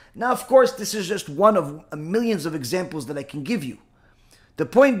 Now, of course, this is just one of millions of examples that I can give you. The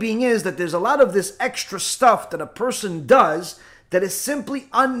point being is that there's a lot of this extra stuff that a person does that is simply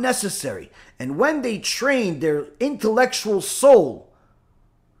unnecessary. And when they train their intellectual soul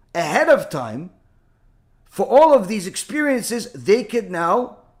ahead of time for all of these experiences, they could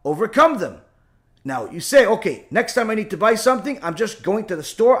now overcome them. Now, you say, okay, next time I need to buy something, I'm just going to the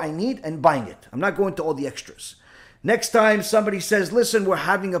store I need and buying it. I'm not going to all the extras. Next time somebody says, listen, we're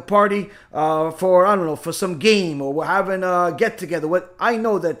having a party for some game, or we're having a get-together. I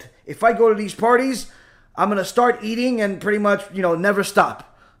know that if I go to these parties, I'm going to start eating and pretty much, never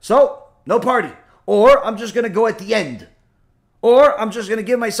stop. So, no party. Or I'm just going to go at the end. Or I'm just going to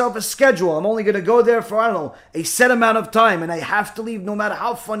give myself a schedule. I'm only going to go there for, a set amount of time, and I have to leave no matter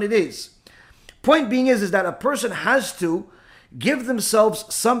how fun it is. Point being is that a person has to give themselves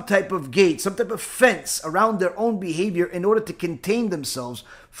some type of gate, some type of fence around their own behavior in order to contain themselves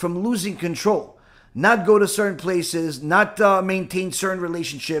from losing control. Not go to certain places, not maintain certain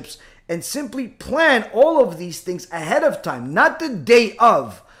relationships, and simply plan all of these things ahead of time, not the day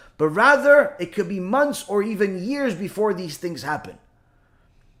of, but rather it could be months or even years before these things happen.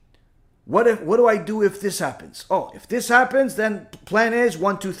 What do I do if this happens? Oh, if this happens, then plan is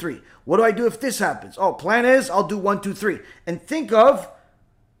 1, 2, 3. What do I do if this happens? Oh, plan is I'll do 1, 2, 3. And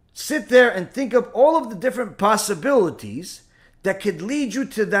sit there and think of all of the different possibilities that could lead you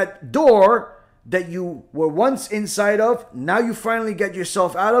to that door that you were once inside of, now you finally get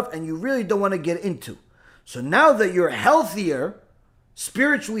yourself out of, and you really don't want to get into. So now that you're healthier,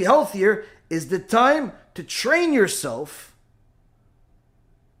 spiritually healthier, is the time to train yourself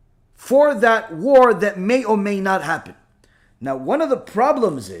for that war that may or may not happen. Now, one of the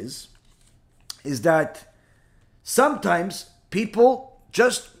problems is that sometimes people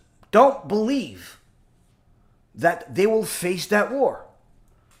just don't believe that they will face that war.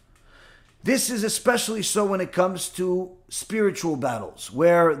 This is especially so when it comes to spiritual battles,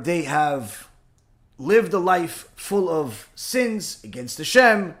 where they have lived a life full of sins against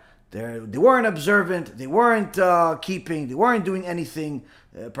Hashem. They weren't observant, they weren't keeping, they weren't doing anything.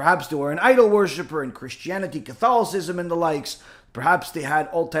 Perhaps they were an idol worshiper in Christianity, Catholicism, and the likes. Perhaps they had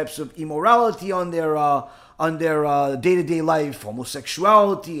all types of immorality on their day-to-day life,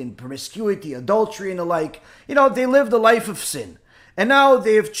 homosexuality and promiscuity, adultery and the like. They lived a life of sin. And now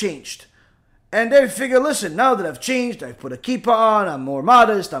they have changed. And they figure, listen, now that I've changed, I've put a kippah on, I'm more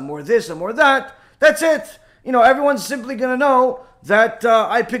modest, I'm more this, I'm more that, that's it. Everyone's simply going to know that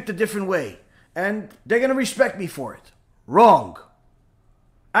I picked a different way. And they're going to respect me for it. Wrong.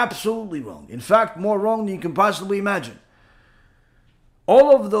 Absolutely wrong. In fact, more wrong than you can possibly imagine.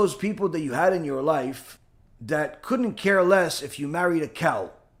 All of those people that you had in your life that couldn't care less if you married a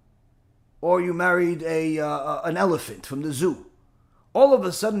cow or you married an elephant from the zoo, all of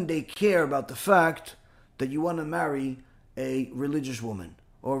a sudden they care about the fact that you want to marry a religious woman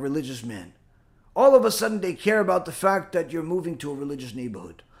or a religious man. All of a sudden they care about the fact that you're moving to a religious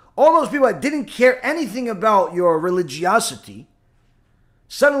neighborhood. All those people that didn't care anything about your religiosity,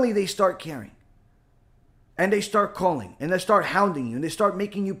 suddenly they start caring. And they start calling, and they start hounding you, and they start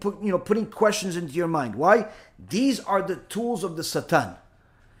making you putting questions into your mind. Why? These are the tools of the Satan.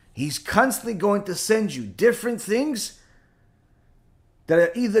 He's constantly going to send you different things that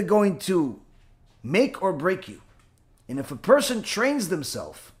are either going to make or break you. And if a person trains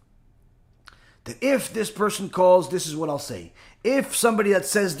themselves that if this person calls, this is what I'll say. If somebody that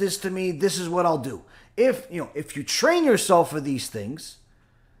says this to me, this is what I'll do. If you train yourself for these things,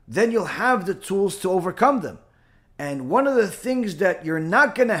 then you'll have the tools to overcome them. And one of the things that you're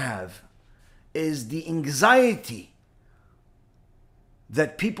not going to have is the anxiety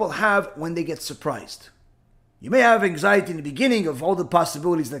that people have when they get surprised. You may have anxiety in the beginning of all the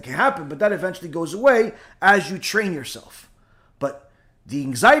possibilities that can happen, but that eventually goes away as you train yourself. But the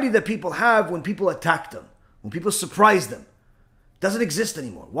anxiety that people have when people attack them, when people surprise them, doesn't exist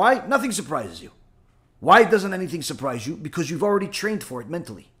anymore. Why? Nothing surprises you. Why doesn't anything surprise you? Because you've already trained for it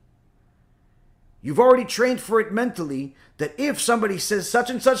mentally. You've already trained for it mentally that if somebody says such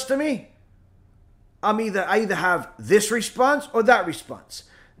and such to me, I either have this response or that response.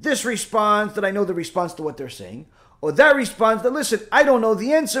 This response that I know the response to what they're saying, or that response that, listen, I don't know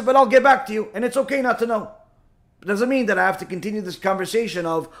the answer, but I'll get back to you, and it's okay not to know. It doesn't mean that I have to continue this conversation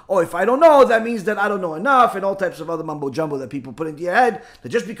of, if I don't know, that means that I don't know enough, and all types of other mumbo jumbo that people put into your head, that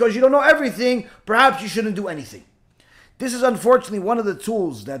just because you don't know everything, perhaps you shouldn't do anything. This is unfortunately one of the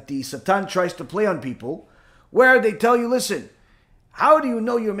tools that the Satan tries to play on people, where they tell you, listen, how do you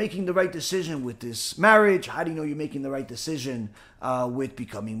know you're making the right decision with this marriage? How do you know you're making the right decision with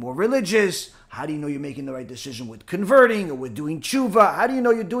becoming more religious? How do you know you're making the right decision with converting or with doing tshuva? How do you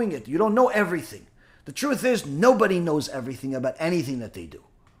know you're doing it? You don't know everything. The truth is, nobody knows everything about anything that they do.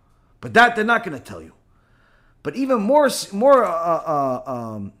 But that they're not going to tell you. But even more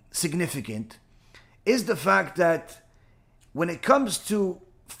significant is the fact that when it comes to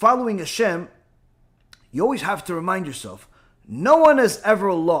following Hashem, you always have to remind yourself, no one has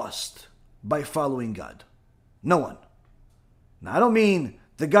ever lost by following God. No one. Now, I don't mean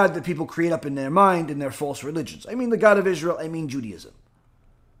the God that people create up in their mind in their false religions. I mean the God of Israel. I mean Judaism.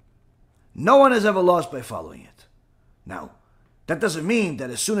 No one has ever lost by following it. Now, that doesn't mean that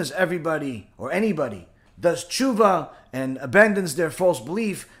as soon as everybody or anybody does tshuva and abandons their false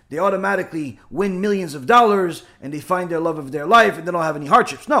belief, they automatically win millions of dollars and they find their love of their life and they don't have any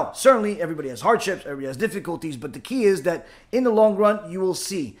hardships. No, certainly everybody has hardships, everybody has difficulties, but the key is that in the long run, you will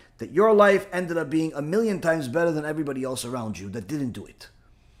see that your life ended up being 1,000,000 times better than everybody else around you that didn't do it.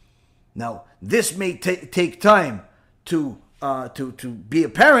 Now, this may take time to be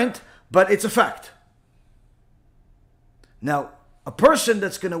apparent, but it's a fact. Now, a person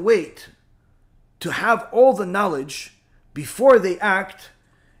that's going to wait to have all the knowledge before they act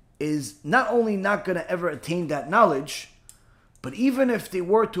is not only not going to ever attain that knowledge, but even if they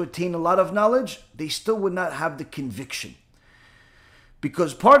were to attain a lot of knowledge, they still would not have the conviction.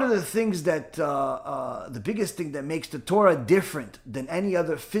 Because part of the things that, the biggest thing that makes the Torah different than any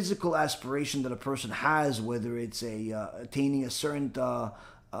other physical aspiration that a person has, whether it's attaining a certain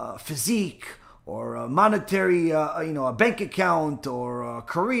physique or a monetary, a bank account or a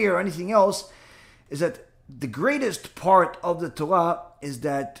career or anything else, is that the greatest part of the Torah is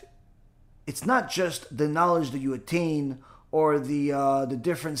that it's not just the knowledge that you attain or the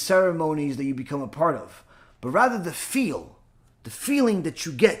different ceremonies that you become a part of, but rather the feeling that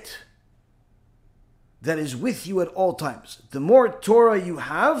you get that is with you at all times. The more Torah you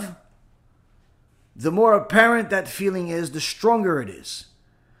have, the more apparent that feeling is, the stronger it is.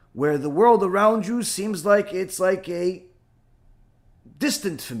 Where the world around you seems like it's like a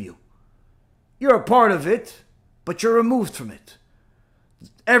distant from you. You're a part of it, but you're removed from it.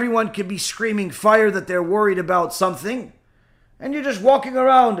 Everyone can be screaming fire that they're worried about something, and you're just walking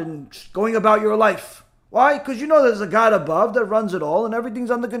around and going about your life. Why? Because you know there's a God above that runs it all and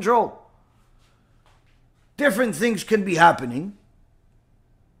everything's under control. Different things can be happening.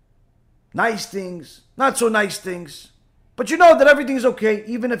 Nice things, not so nice things. But you know that everything's okay,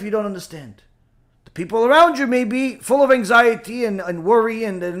 even if you don't understand. The people around you may be full of anxiety and worry,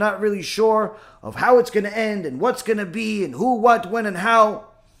 and they're not really sure of how it's going to end and what's going to be and who, what, when, and how.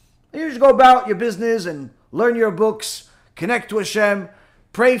 And you just go about your business and learn your books, connect to Hashem,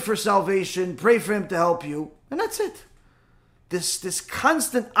 pray for salvation, pray for Him to help you, and that's it. This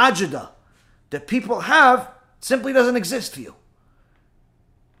constant ajada that people have simply doesn't exist for you.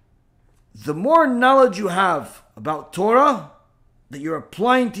 The more knowledge you have about Torah that you're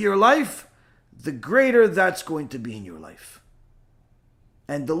applying to your life, the greater that's going to be in your life.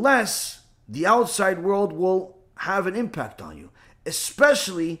 And the less the outside world will have an impact on you,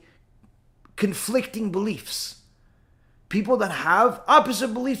 especially conflicting beliefs. People that have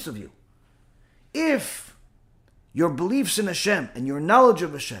opposite beliefs of you. If your beliefs in Hashem and your knowledge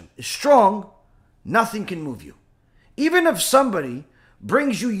of Hashem is strong, nothing can move you. Even if somebody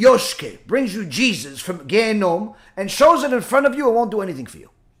brings you Yoshke, brings you Jesus from Gehenom, and shows it in front of you, it won't do anything for you.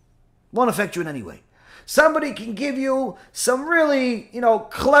 Won't affect you in any way. Somebody can give you some really,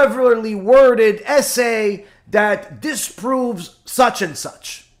 cleverly worded essay that disproves such and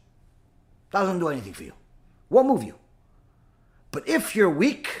such. Doesn't do anything for you. Won't move you. But if you're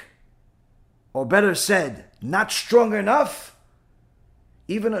weak, or better said, not strong enough,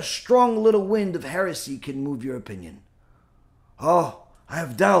 even a strong little wind of heresy can move your opinion. Oh, I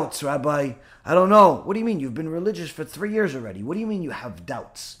have doubts, Rabbi. I don't know. What do you mean? You've been religious for 3 years already. What do you mean you have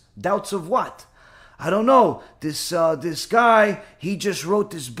doubts? Doubts of what? I don't know. This guy, he just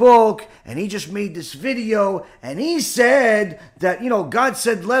wrote this book, and he just made this video, and he said that, God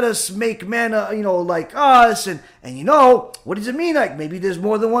said, let us make man, like us, and what does it mean? Like, maybe there's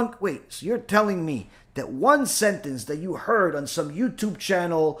more than one. Wait, so you're telling me that one sentence that you heard on some YouTube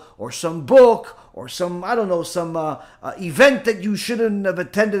channel, or some book, or some event that you shouldn't have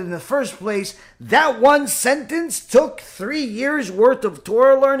attended in the first place, that one sentence took 3 years worth of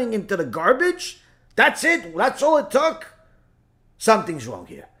Torah learning into the garbage? That's it? That's all it took? Something's wrong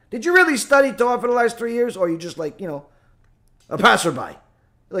here. Did you really study Torah for the last 3 years? Or are you just like, a passerby?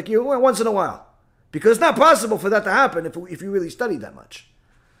 Like you once in a while. Because it's not possible for that to happen if you really study that much.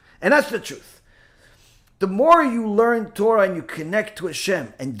 And that's the truth. The more you learn Torah and you connect to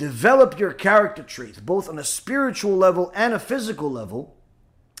Hashem and develop your character traits, both on a spiritual level and a physical level,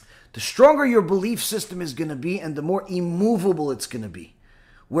 the stronger your belief system is going to be and the more immovable it's going to be.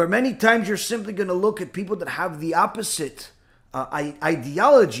 Where many times you're simply going to look at people that have the opposite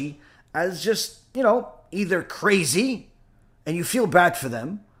ideology as just, either crazy and you feel bad for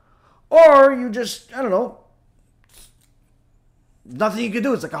them, or you just, nothing you can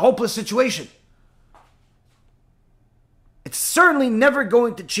do. It's like a hopeless situation. It's certainly never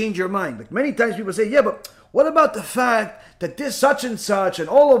going to change your mind. Like many times people say, yeah, but what about the fact that this such and such and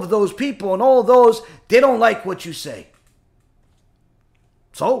all of those people and all of those, they don't like what you say?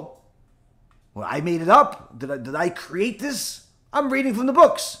 So, well, I made it up. Did I create this? I'm reading from the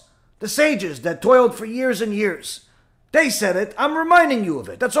books. The sages that toiled for years and years. They said it. I'm reminding you of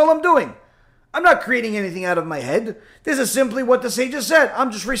it. That's all I'm doing. I'm not creating anything out of my head. This is simply what the sages said.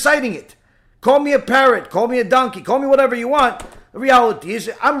 I'm just reciting it. Call me a parrot. Call me a donkey. Call me whatever you want. The reality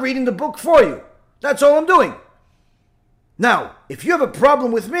is I'm reading the book for you. That's all I'm doing. Now, if you have a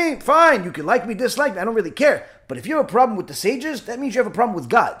problem with me, fine. You can like me, dislike me. I don't really care. But if you have a problem with the sages, that means you have a problem with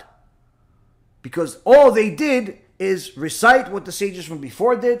God. Because all they did is recite what the sages from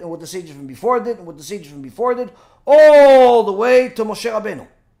before did, and what the sages from before did, and what the sages from before did, all the way to Moshe Rabbeinu.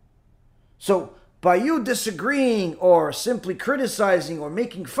 So, by you disagreeing or simply criticizing or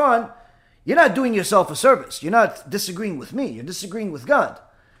making fun, you're not doing yourself a service. You're not disagreeing with me. You're disagreeing with God.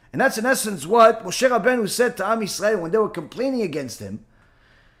 And that's in essence what Moshe Rabbeinu said to Am Yisrael when they were complaining against him.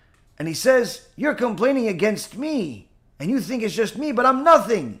 And he says, you're complaining against me, and you think it's just me, but I'm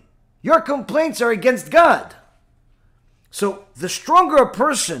nothing. Your complaints are against God. So the stronger a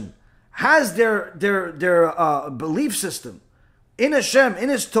person has their belief system in Hashem, in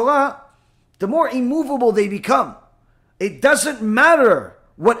His Torah, the more immovable they become. It doesn't matter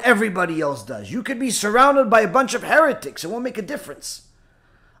what everybody else does. You could be surrounded by a bunch of heretics. It won't make a difference.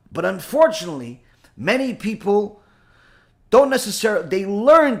 But unfortunately, many people don't necessarily, they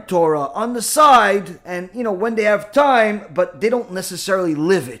learn Torah on the side and, when they have time, but they don't necessarily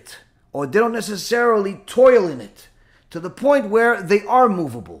live it, or they don't necessarily toil in it to the point where they are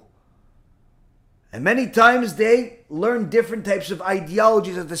movable. And many times they learn different types of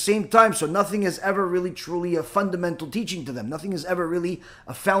ideologies at the same time, so nothing is ever really truly a fundamental teaching to them. Nothing is ever really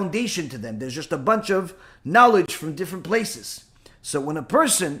a foundation to them. There's just a bunch of knowledge from different places. So when a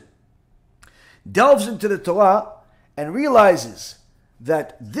person delves into the Torah and realizes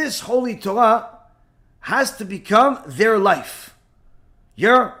that this holy Torah has to become their life. You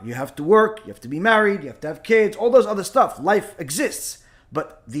have to work, you have to be married, you have to have kids, all those other stuff. Life exists.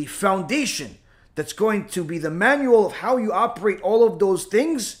 But the foundation that's going to be the manual of how you operate all of those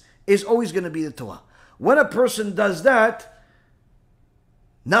things is always going to be the Torah. When a person does that,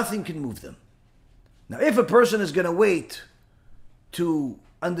 nothing can move them. Now, if a person is going to wait to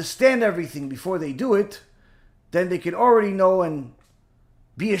understand everything before they do it, then they can already know and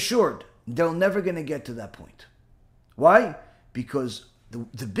be assured they're never going to get to that point. Why? Because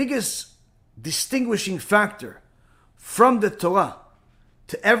the biggest distinguishing factor from the Torah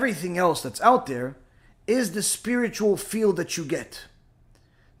to everything else that's out there is the spiritual feel that you get.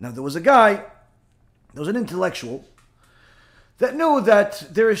 Now, there was an intellectual that knew that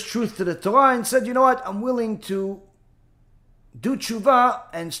there is truth to the Torah and said, you know what, I'm willing to do tshuva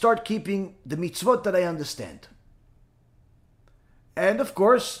and start keeping the mitzvot that I understand. And of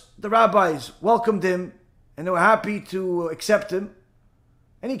course, the rabbis welcomed him and they were happy to accept him.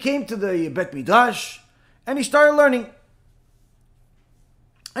 And he came to the Bet Midrash and he started learning.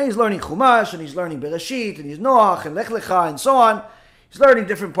 And he's learning Chumash, and he's learning Bereshit, and he's Noach, and Lech Lecha, and so on. He's learning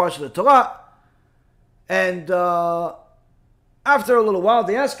different parts of the Torah. And after a little while,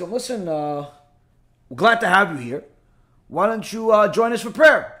 they ask him, listen, we're glad to have you here. Why don't you join us for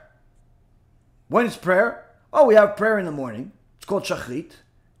prayer? When is prayer? Oh, we have prayer in the morning. It's called Shachrit.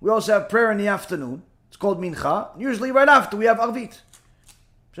 We also have prayer in the afternoon. It's called Mincha. Usually right after, we have Arvit.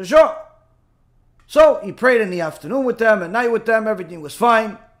 So sure. So he prayed in the afternoon with them, at night with them, everything was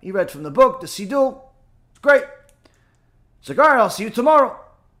fine. He read from the book, the Siddur. It's great. He's like, all right, I'll see you tomorrow.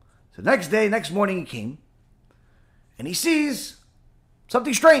 So next morning he came, and he sees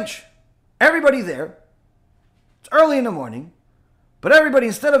something strange. Everybody there. It's early in the morning, but everybody,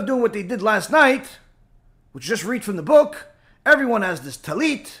 instead of doing what they did last night, which is just read from the book, everyone has this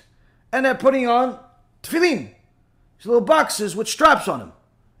talit, and they're putting on tefillin. These little boxes with straps on them.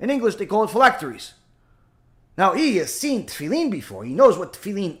 In English, they call it phylacteries. Now, he has seen tefillin before. He knows what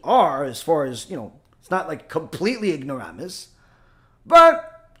tefillin are as far as, it's not like completely ignoramus.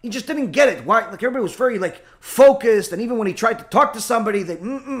 But he just didn't get it. Why? Like everybody was very focused. And even when he tried to talk to somebody, they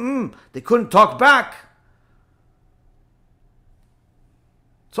couldn't talk back.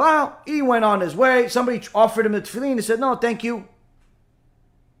 So he went on his way. Somebody offered him the tefillin. He said, no, thank you.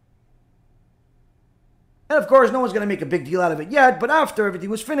 And of course, no one's going to make a big deal out of it yet. But after everything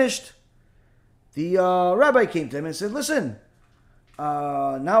was finished, the rabbi came to him and said, listen,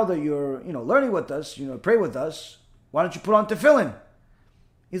 now that you're, learning with us, pray with us, why don't you put on tefillin?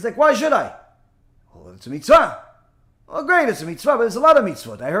 He's like, why should I? Well, it's a mitzvah. Oh, great, it's a mitzvah, but there's a lot of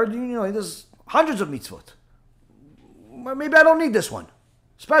mitzvot. I heard, there's hundreds of mitzvot. Maybe I don't need this one.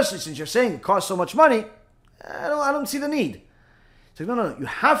 Especially since you're saying it costs so much money, I don't see the need. He's like, no, you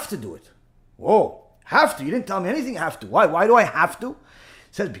have to do it. Whoa, have to? You didn't tell me anything, have to. Why? Why do I have to?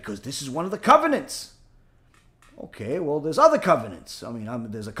 He says, because this is one of the covenants. Okay, well, there's other covenants.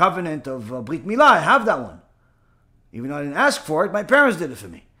 There's a covenant of Brit Milah. I have that one. Even though I didn't ask for it, my parents did it for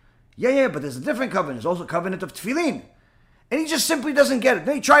me. Yeah, but there's a different covenant. There's also a covenant of tefillin. And he just simply doesn't get it.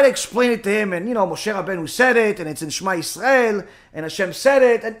 They try to explain it to him, and Moshe Rabbeinu said it, and it's in Shema Yisrael, and Hashem said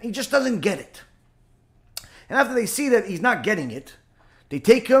it, and he just doesn't get it. And after they see that he's not getting it, they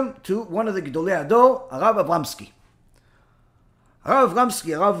take him to one of the Gedolei Ador, Arav Avramsky. Arav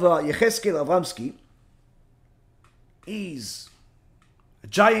Yecheskel Avramsky, he's a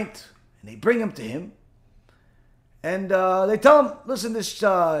giant, and they bring him to him, and they tell him, listen, this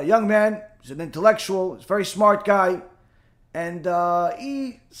young man, he's an intellectual, he's a very smart guy, and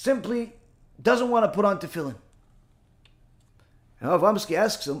he simply doesn't want to put on tefillin. And Avramsky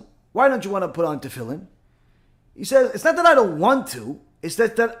asks him, why don't you want to put on tefillin? He says, it's not that I don't want to, it's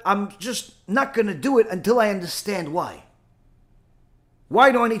that I'm just not going to do it until I understand why.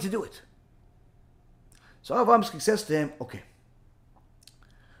 Why do I need to do it? So Avramsky says to him, okay,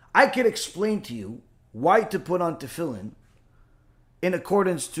 I can explain to you why to put on tefillin in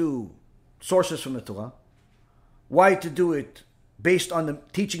accordance to sources from the Torah, why to do it based on the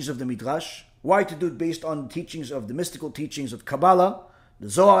teachings of the Midrash, why to do it based on teachings of the mystical teachings of Kabbalah, the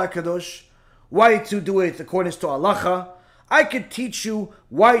Zohar HaKadosh, why to do it according to Halacha. I could teach you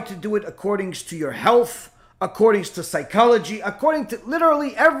why to do it according to your health, according to psychology, according to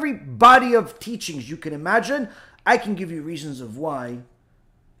literally every body of teachings you can imagine. I can give you reasons of why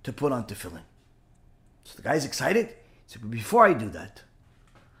to put on tefillin. So the guy's excited. He said, but before I do that,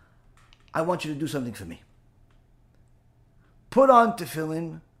 I want you to do something for me. Put on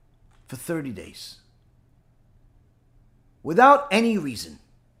tefillin for 30 days. Without any reason.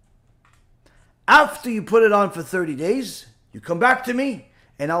 After you put it on for 30 days, you come back to me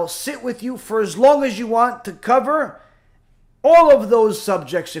and I'll sit with you for as long as you want to cover all of those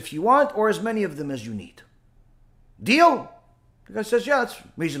subjects if you want, or as many of them as you need. Deal? The guy says, yeah, that's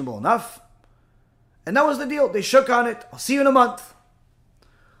reasonable enough. And that was the deal. They shook on it. I'll see you in a month.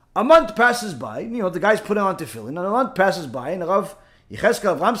 A month passes by. The guy's putting on tefillin. And a month passes by, and Rav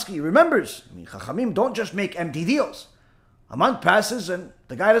Yechezkel Avramsky remembers. Chachamim don't just make empty deals. A month passes, and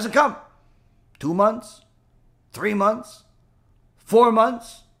the guy doesn't come. 2 months, 3 months, 4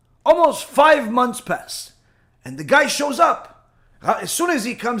 months, almost 5 months pass. And the guy shows up. As soon as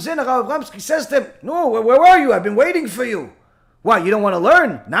he comes in, Rav Avramsky says to him, no, where are you? I've been waiting for you. Why, you don't want to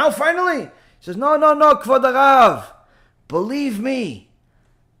learn? Now, finally? He says, no, Kvod Rav. Believe me,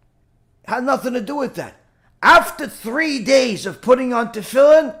 it had nothing to do with that. After 3 days of putting on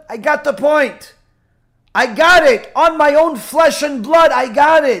tefillin, I got the point. I got it. On my own flesh and blood, I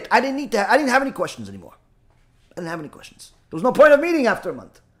got it. I didn't have any questions anymore. I didn't have any questions. There was no point of meeting after a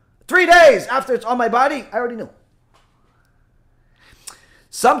month. 3 days after it's on my body, I already knew.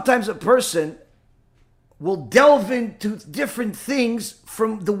 Sometimes a person will delve into different things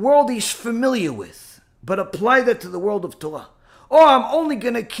from the world he's familiar with, but apply that to the world of Torah. Oh, I'm only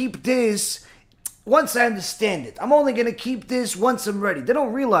going to keep this once I understand it. I'm only going to keep this once I'm ready. They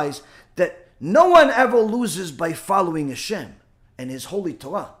don't realize that no one ever loses by following Hashem and His holy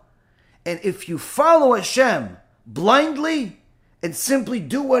Torah. And if you follow Hashem blindly and simply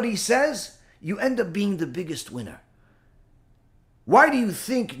do what He says, you end up being the biggest winner. Why do you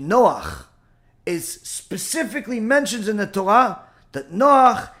think Noach is specifically mentioned in the Torah that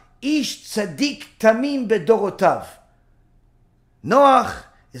Noach ish tzaddik tamim bedorotav? Noach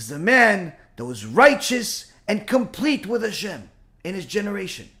is the man that was righteous and complete with Hashem in his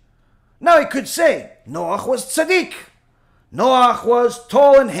generation. Now he could say, Noach was tzaddik. Noach was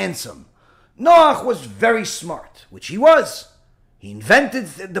tall and handsome. Noach was very smart, which he was. He invented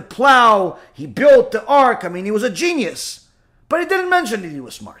the plow. He built the ark. He was a genius. But it didn't mention that he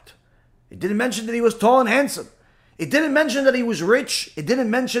was smart. It didn't mention that he was tall and handsome. It didn't mention that he was rich. It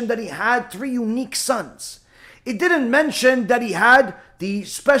didn't mention that he had 3 unique sons. It didn't mention that he had he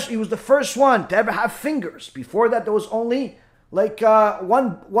was the first one to ever have fingers. Before that, there was only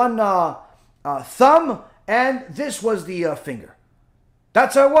one thumb, and this was the finger.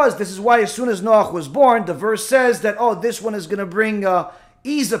 That's how it was. This is why as soon as Noach was born, the verse says that, this one is going to bring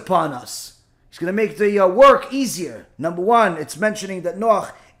ease upon us. He's going to make the work easier. Number one, it's mentioning that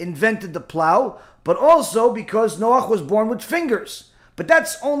Noach invented the plow, but also because Noach was born with fingers. But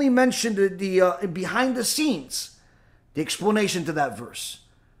that's only mentioned the behind the scenes, the explanation to that verse.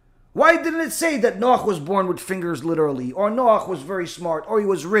 Why didn't it say that Noach was born with fingers literally, or Noach was very smart, or he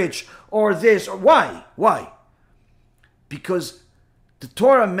was rich, or this, or why? Why? Because the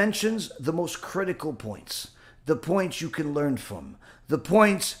Torah mentions the most critical points, the points you can learn from, the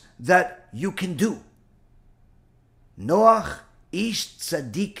points that you can do. Noach ish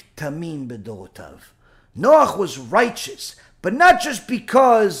tzaddik tamim bedorotav. Noach was righteous, but not just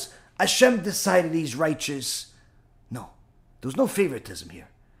because Hashem decided he's righteous. No, there was no favoritism here.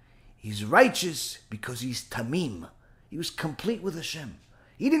 He's righteous because he's tamim. He was complete with Hashem.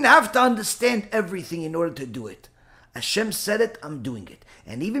 He didn't have to understand everything in order to do it. Hashem said it, I'm doing it.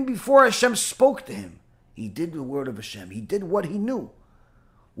 And even before Hashem spoke to him, he did the word of Hashem. He did what he knew.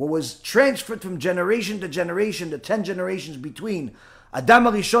 What was transferred from generation to generation, the 10 generations between Adam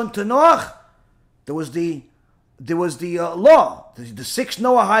HaRishon to Noach, there was the law, the 6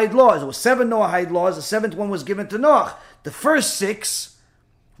 Noahide laws. There were 7 Noahide laws. The 7th one was given to Noach. The first 6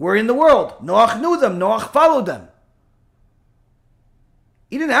 were in the world. Noach knew them. Noach followed them.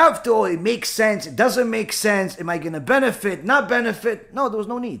 He didn't have to, it makes sense, it doesn't make sense, am I going to benefit, not benefit? No, there was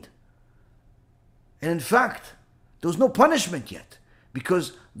no need. And in fact, there was no punishment yet.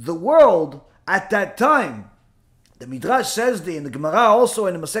 Because the world at that time, the Midrash says, in the Gemara also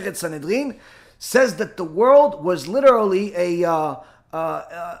in the Masechet Sanhedrin, says that the world was literally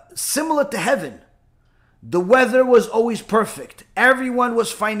similar to heaven. The weather was always perfect. Everyone was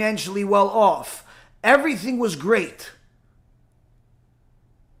financially well off. Everything was great.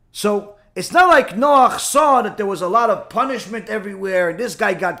 So it's not like Noach saw that there was a lot of punishment everywhere. This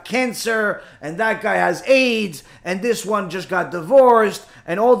guy got cancer, and that guy has AIDS, and this one just got divorced,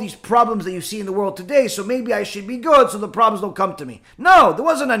 and all these problems that you see in the world today, so maybe I should be good so the problems don't come to me. No, there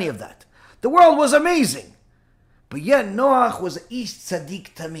wasn't any of that. The world was amazing. But yet Noach was Ish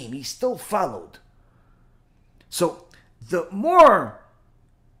Tzaddik Tamim. He still followed. So the more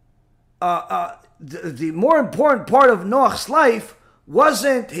important part of Noach's life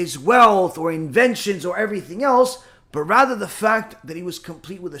wasn't his wealth or inventions or everything else, but rather the fact that he was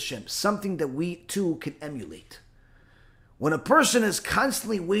complete with Hashem, something that we too can emulate. When a person is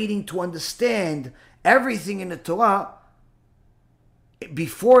constantly waiting to understand everything in the Torah,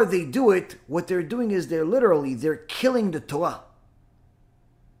 before they do it, what they're doing is they're killing the Torah.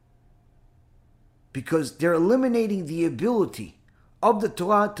 Because they're eliminating the ability of the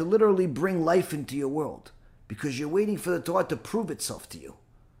Torah to literally bring life into your world. Because you're waiting for the Torah to prove itself to you.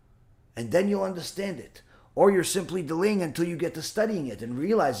 And then you'll understand it. Or you're simply delaying until you get to studying it and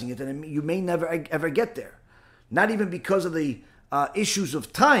realizing it, and you may never ever get there. Not even because of the issues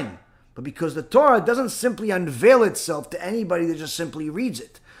of time, but because the Torah doesn't simply unveil itself to anybody that just simply reads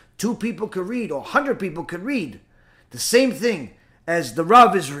it. 2 people could read, or 100 people could read the same thing as the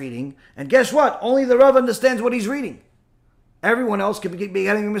Rav is reading, and guess what? Only the Rav understands what he's reading. Everyone else could be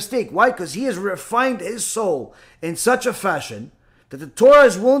getting a mistake. Why? Because he has refined his soul in such a fashion that the Torah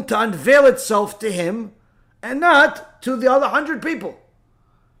is willing to unveil itself to him and not to the other 100 people.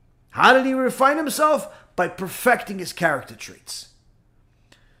 How did he refine himself? By perfecting his character traits.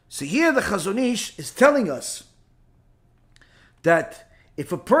 So here the Chazon Ish is telling us that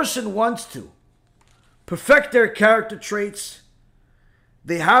if a person wants to perfect their character traits,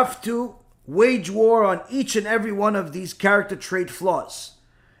 they have to wage war on each and every one of these character trait flaws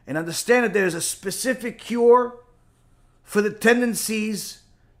and understand that there's a specific cure for the tendencies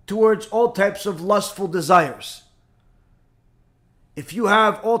towards all types of lustful desires. If you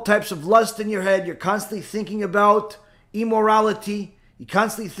have all types of lust in your head, you're constantly thinking about immorality, you're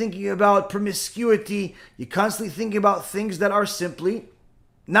constantly thinking about promiscuity, you're constantly thinking about things that are simply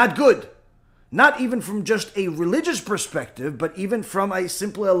not good. Not even from just a religious perspective, but even from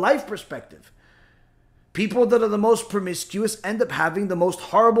simply a life perspective. People that are the most promiscuous end up having the most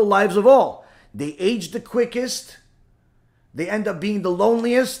horrible lives of all. They age the quickest, they end up being the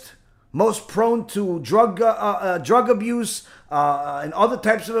loneliest, most prone to drug abuse and other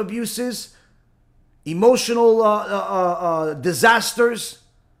types of abuses, emotional disasters.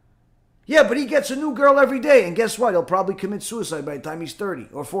 Yeah, but he gets a new girl every day, and guess what? He'll probably commit suicide by the time he's 30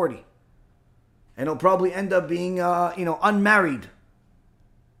 or 40. And he'll probably end up being, unmarried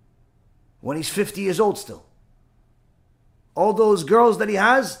when he's 50 years old still. All those girls that he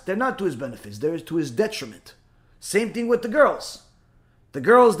has, they're not to his benefits. They're to his detriment. Same thing with the girls. The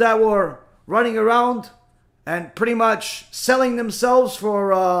girls that were running around and pretty much selling themselves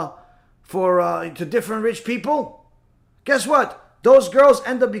to different rich people. Guess what? Those girls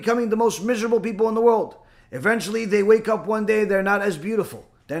end up becoming the most miserable people in the world. Eventually, they wake up one day, they're not as beautiful.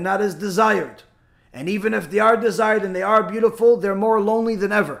 They're not as desired. And even if they are desired and they are beautiful, they're more lonely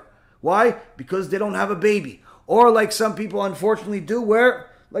than ever. Why? Because they don't have a baby. Or like some people unfortunately do, where,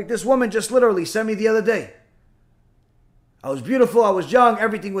 like this woman just literally sent me the other day. I was beautiful, I was young,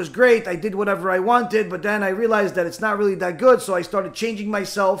 everything was great, I did whatever I wanted, but then I realized that it's not really that good, so I started changing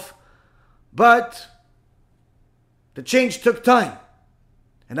myself. But the change took time.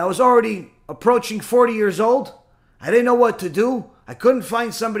 And I was already approaching 40 years old. I didn't know what to do. I couldn't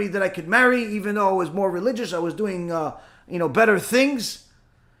find somebody that I could marry, even though I was more religious. I was doing, better things.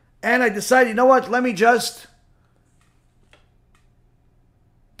 And I decided, you know what? Let me just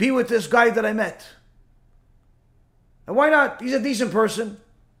be with this guy that I met. And why not? He's a decent person.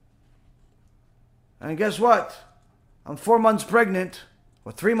 And guess what? I'm 4 months pregnant,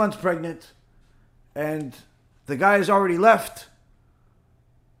 or 3 months pregnant, and the guy has already left.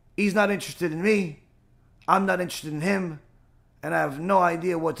 He's not interested in me. I'm not interested in him. And I have no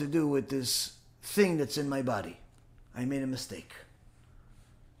idea what to do with this thing that's in my body. I made a mistake.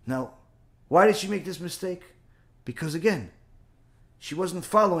 Now, why did she make this mistake? Because again, she wasn't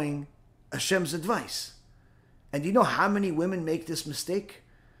following Hashem's advice. And do you know how many women make this mistake?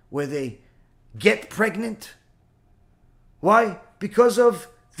 Where they get pregnant? Why? Because of,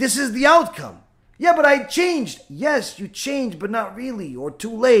 this is the outcome. Yeah, but I changed. Yes, you changed, but not really. Or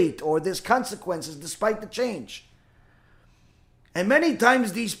too late. Or there's consequences despite the change. And many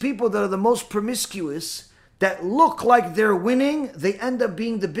times these people that are the most promiscuous, that look like they're winning, they end up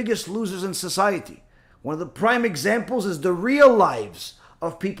being the biggest losers in society. One of the prime examples is the real lives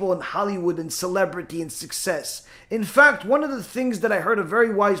of people in Hollywood and celebrity and success. In fact, one of the things that I heard a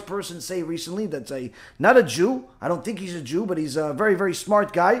very wise person say recently, that's not a Jew, I don't think he's a Jew, but he's a very, very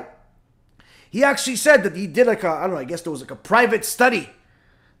smart guy. He actually said that he did I guess there was a private study,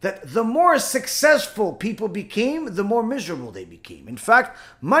 that the more successful people became, the more miserable they became. In fact,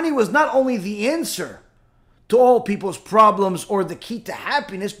 money was not only the answer to all people's problems or the key to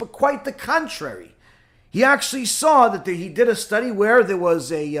happiness, but quite the contrary. He actually saw that he did a study where there was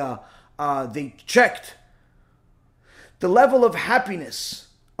they checked the level of happiness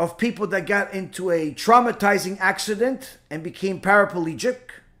of people that got into a traumatizing accident and became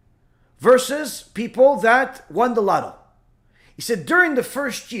paraplegic versus people that won the lotto. He said during the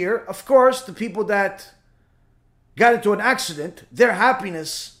first year, of course, the people that got into an accident, their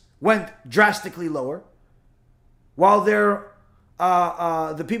happiness went drastically lower, while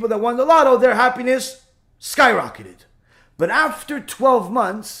the people that won the lotto, their happiness skyrocketed. But after 12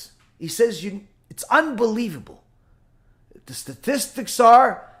 months, he says it's unbelievable. The statistics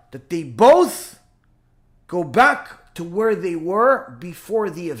are that they both go back to where they were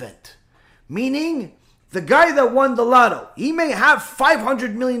before the event. Meaning, the guy that won the lotto, he may have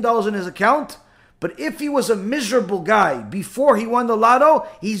 $500 million in his account, but if he was a miserable guy before he won the lotto,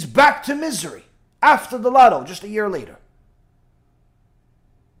 he's back to misery after the lotto, just a year later.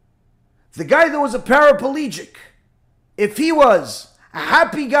 The guy that was a paraplegic, if he was a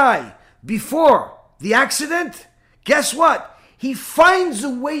happy guy before the accident, guess what? He finds a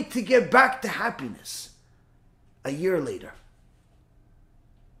way to get back to happiness a year later.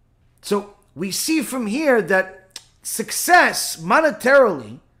 So we see from here that success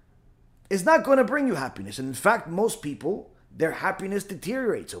monetarily is not going to bring you happiness. And in fact, most people, their happiness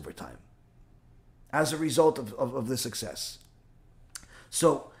deteriorates over time as a result of the success.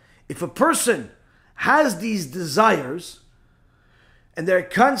 So if a person has these desires and they're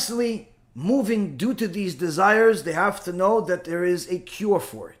constantly moving due to these desires, they have to know that there is a cure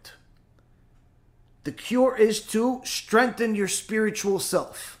for it. The cure is to strengthen your spiritual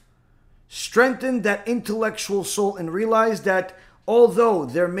self. Strengthen that intellectual soul and realize that although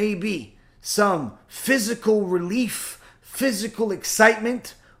there may be some physical relief, physical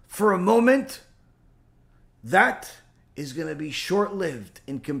excitement for a moment, that is going to be short-lived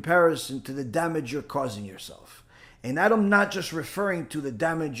in comparison to the damage you're causing yourself. And I'm not just referring to the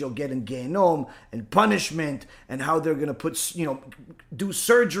damage you'll get in Gehenom and punishment and how they're going to put, do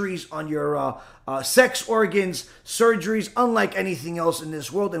surgeries on your sex organs, surgeries unlike anything else in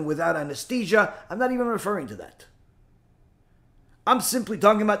this world and without anesthesia. I'm not even referring to that. I'm simply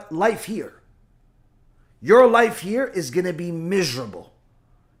talking about life here. Your life here is going to be miserable.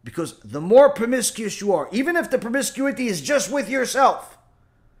 Because the more promiscuous you are, even if the promiscuity is just with yourself,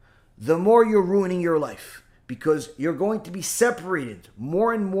 the more you're ruining your life. Because you're going to be separated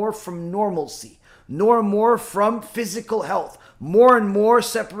more and more from normalcy, more and more from physical health, more and more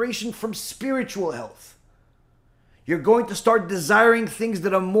separation from spiritual health. You're going to start desiring things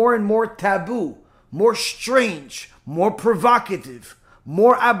that are more and more taboo, more strange, more provocative,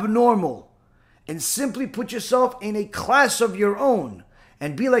 more abnormal, and simply put yourself in a class of your own.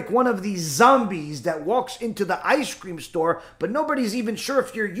 And be like one of these zombies that walks into the ice cream store, but nobody's even sure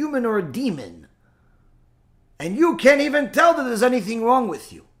if you're human or a demon. And you can't even tell that there's anything wrong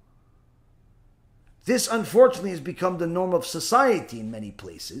with you. This, unfortunately, has become the norm of society in many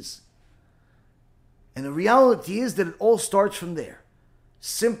places. And the reality is that it all starts from there.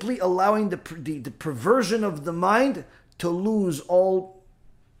 Simply allowing the perversion of the mind to lose all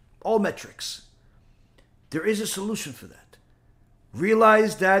metrics. There is a solution for that.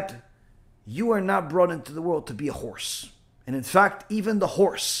 Realize that you are not brought into the world to be a horse. And in fact, even the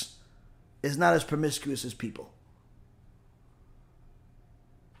horse is not as promiscuous as people.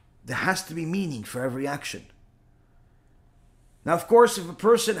 There has to be meaning for every action. Now, of course, if a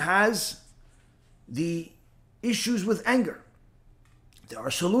person has the issues with anger, there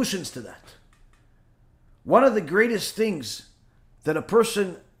are solutions to that. One of the greatest things that a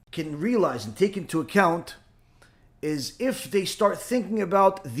person can realize and take into account is if they start thinking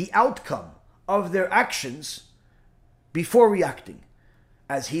about the outcome of their actions before reacting.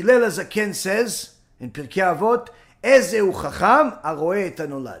 As Hillel HaZaken says in Pirkei Avot, Ezeu chacham haroeh et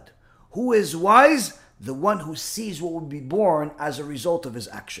hanolad. Who is wise? The one who sees what will be born as a result of his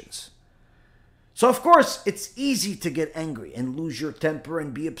actions. So of course, it's easy to get angry and lose your temper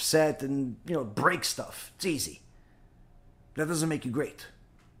and be upset and, break stuff. It's easy. That doesn't make you great.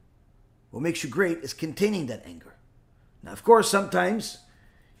 What makes you great is containing that anger. Now, of course, sometimes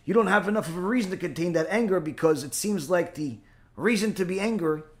you don't have enough of a reason to contain that anger because it seems like the reason to be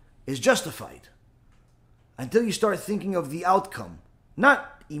angry is justified. Until you start thinking of the outcome,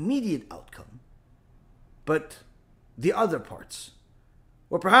 Not immediate outcome, but the other parts.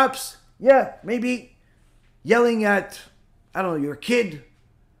 Or perhaps, maybe yelling at, I don't know, your kid.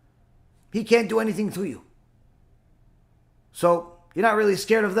 He can't do anything to you. So you're not really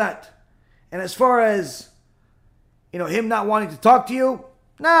scared of that. And as far as, him not wanting to talk to you,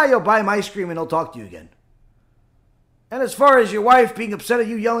 you'll buy him ice cream and he'll talk to you again. And as far as your wife being upset at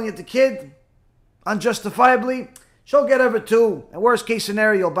you yelling at the kid, unjustifiably, she'll get over too. And worst case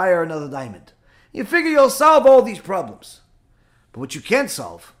scenario, you'll buy her another diamond. You figure you'll solve all these problems. But what you can't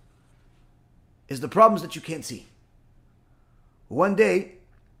solve is the problems that you can't see. One day,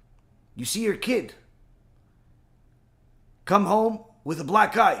 you see your kid come home with a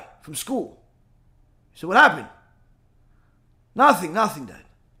black eye from school. You say, what happened? Nothing, Dad.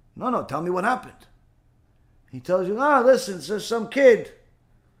 No, tell me what happened. He tells you, listen, so some kid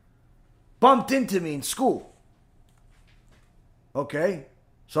bumped into me in school. Okay,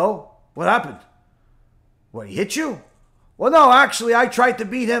 so what happened? What, he hit you? Well, no, actually, I tried to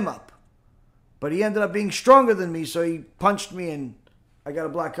beat him up. But he ended up being stronger than me, so he punched me and I got a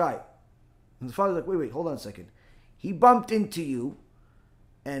black eye. And the father's like, wait, hold on a second. He bumped into you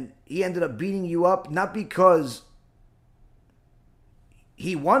and he ended up beating you up, not because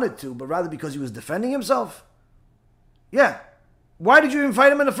he wanted to, but rather because he was defending himself? Yeah. Why did you even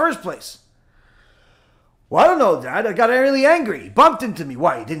fight him in the first place? Well, I don't know, Dad. I got really angry. He bumped into me.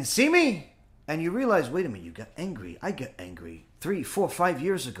 Why, he didn't see me? And you realize, wait a minute, you got angry. I got angry 3, 4, 5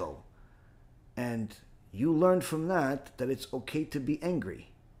 years ago. And you learned from that it's okay to be angry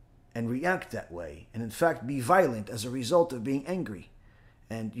and react that way. And in fact, be violent as a result of being angry.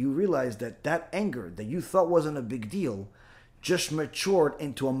 And you realize that anger that you thought wasn't a big deal just matured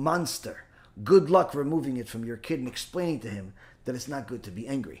into a monster. Good luck removing it from your kid and explaining to him that it's not good to be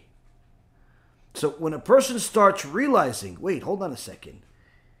angry. So when a person starts realizing, wait, hold on a second.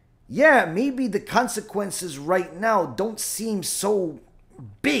 Yeah, maybe the consequences right now don't seem so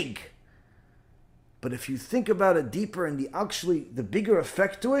big. But if you think about it deeper and the bigger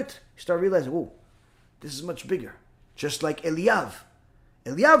effect to it, you start realizing, oh, this is much bigger. Just like Eliav.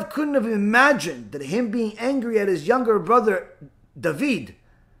 Eliav couldn't have imagined that him being angry at his younger brother David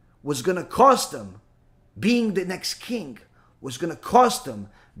was going to cost him being the next king, was going to cost him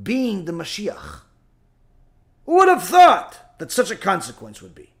being the Mashiach. Who would have thought that such a consequence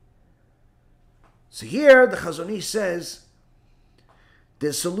would be? So here the Chazon Ish says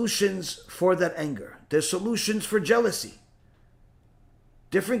there's solutions for that anger. There's solutions for jealousy.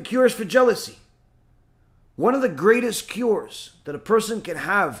 Different cures for jealousy. One of the greatest cures that a person can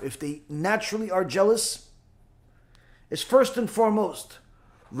have if they naturally are jealous is first and foremost,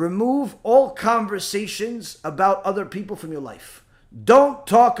 remove all conversations about other people from your life. Don't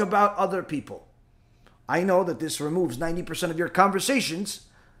talk about other people. I know that this removes 90% of your conversations.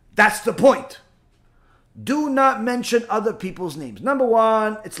 That's the point. Do not mention other people's names. Number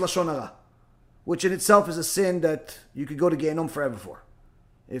one, it's Lashon Hara, which in itself is a sin that you could go to Gehenom forever for.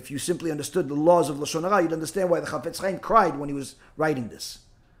 If you simply understood the laws of Lashon Hara, you'd understand why the Chafetz Chaim cried when he was writing this.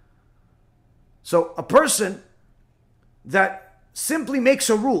 So a person that simply makes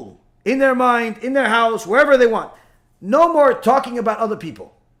a rule in their mind, in their house, wherever they want, no more talking about other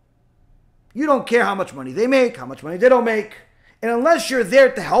people. You don't care how much money they make, how much money they don't make. And unless you're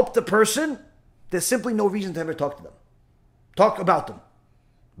there to help the person, there's simply no reason to ever talk to them. Talk about them.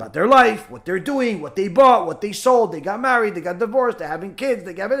 About their life, what they're doing, what they bought, what they sold, they got married, they got divorced, they're having kids,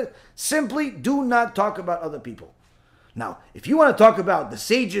 they got it. Simply do not talk about other people. Now, if you want to talk about the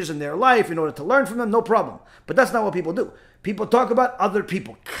sages and their life in order to learn from them, no problem. But that's not what people do. People talk about other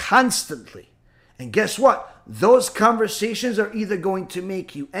people constantly. And guess what? Those conversations are either going to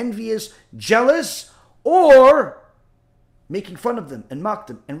make you envious, jealous, or making fun of them and mock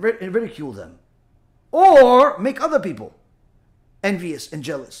them and ridicule them. Or make other people envious and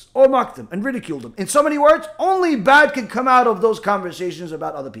jealous, or mock them and ridicule them. In so many words, only bad can come out of those conversations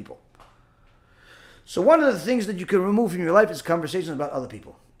about other people. So one of the things that you can remove from your life is conversations about other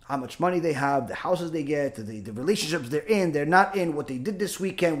people. How much money they have, the houses they get, the relationships they're not in, what they did this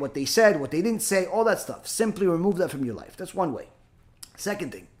weekend, what they said, what they didn't say, all that stuff. Simply remove that from your life. That's one way.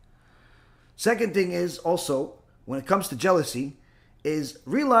 Second thing is also, when it comes to jealousy, is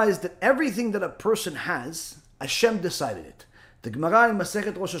realize that everything that a person has, Hashem decided it. The Gemara in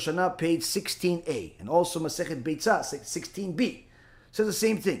Masechet Rosh Hashanah, page 16a, and also Masechet Beitzah, 16b, says the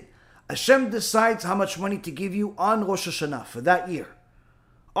same thing. Hashem decides how much money to give you on Rosh Hashanah for that year.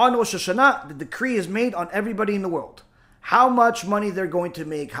 On Rosh Hashanah, the decree is made on everybody in the world. How much money they're going to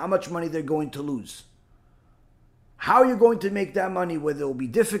make, how much money they're going to lose. How you're going to make that money, whether it will be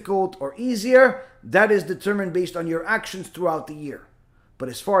difficult or easier, that is determined based on your actions throughout the year. But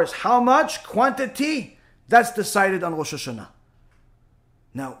as far as how much, quantity, that's decided on Rosh Hashanah.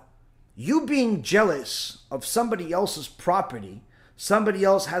 Now, you being jealous of somebody else's property, somebody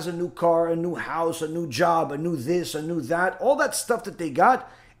else has a new car, a new house, a new job, a new this, a new that, all that stuff that they got,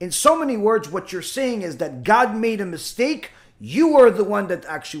 in so many words, what you're saying is that God made a mistake. You are the one that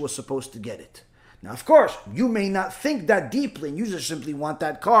actually was supposed to get it. Now, of course, you may not think that deeply, and you just simply want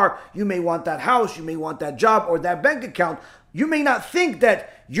that car, you may want that house, you may want that job or that bank account. You may not think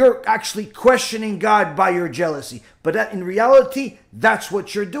that you're actually questioning God by your jealousy, but that in reality, that's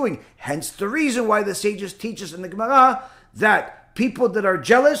what you're doing. Hence the reason why the sages teach us in the Gemara that people that are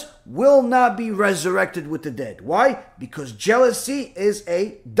jealous will not be resurrected with the dead. Why? Because jealousy is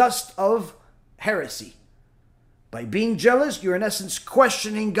a dust of heresy. By being jealous, you're in essence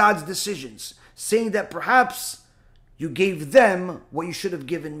questioning God's decisions, saying that perhaps you gave them what you should have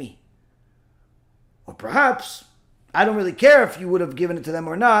given me. Or perhaps, I don't really care if you would have given it to them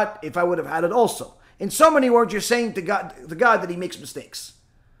or not, if I would have had it also. In so many words, you're saying to God that he makes mistakes.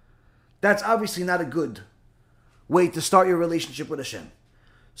 That's obviously not a good way to start your relationship with Hashem.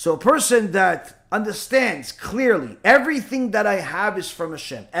 So a person that understands clearly, everything that I have is from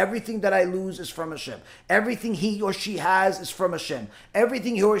Hashem. Everything that I lose is from Hashem. Everything he or she has is from Hashem.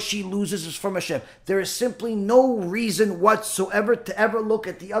 Everything he or she loses is from Hashem. There is simply no reason whatsoever to ever look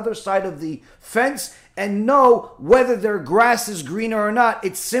at the other side of the fence and know whether their grass is greener or not.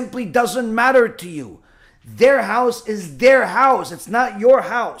 It simply doesn't matter to you. Their house is their house. It's not your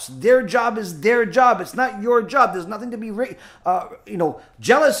house. Their job is their job. It's not your job. There's nothing to be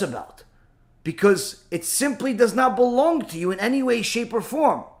jealous about, because it simply does not belong to you in any way, shape, or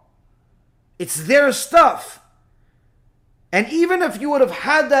form. It's their stuff. And even if you would have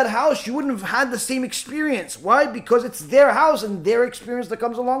had that house, you wouldn't have had the same experience. Why? Because it's their house and their experience that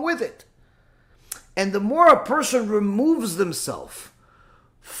comes along with it. And the more a person removes themselves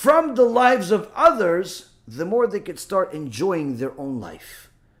from the lives of others, the more they could start enjoying their own life.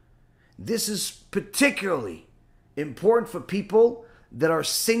 This is particularly important for people that are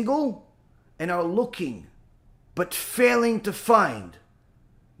single and are looking but failing to find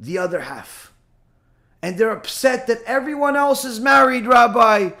the other half. And they're upset that everyone else is married,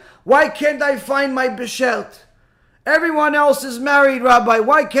 Rabbi. Why can't I find my beshelt? Everyone else is married, Rabbi.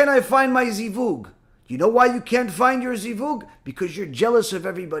 Why can't I find my zivug? You know why you can't find your zivug? Because you're jealous of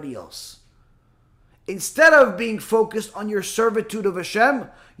everybody else. Instead of being focused on your servitude of Hashem,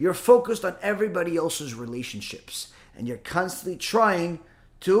 you're focused on everybody else's relationships. And you're constantly trying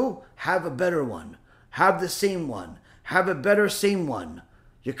to have a better one, have the same one, have a better same one.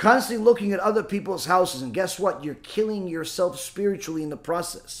 You're constantly looking at other people's houses, and guess what? You're killing yourself spiritually in the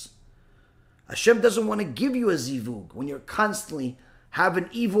process. Hashem doesn't want to give you a zivug when you're constantly have an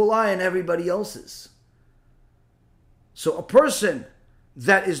evil eye on everybody else's. So a person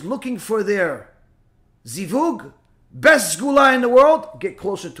that is looking for their zivug, best zgula in the world, get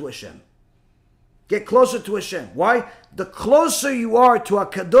closer to Hashem. Get closer to Hashem. Why? The closer you are to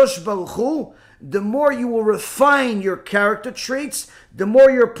HaKadosh Baruch Hu, the more you will refine your character traits, the more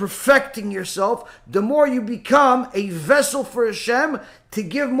you're perfecting yourself, the more you become a vessel for Hashem to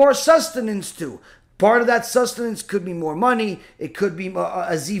give more sustenance to. Part of that sustenance could be more money, it could be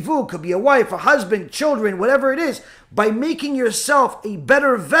a zivug, could be a wife, a husband, children, whatever it is. By making yourself a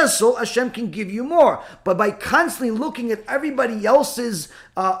better vessel, Hashem can give you more. But by constantly looking at everybody else's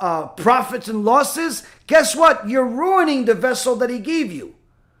profits and losses, guess what? You're ruining the vessel that He gave you.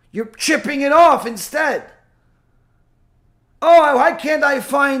 You're chipping it off instead. Oh, why can't I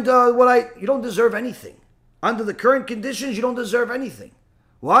find You don't deserve anything. Under the current conditions, you don't deserve anything.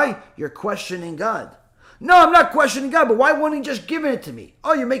 Why? You're questioning God. No, I'm not questioning God, but why won't He just give it to me?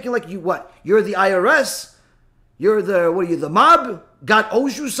 Oh, you're making like you what? You're the IRS? You're the mob? God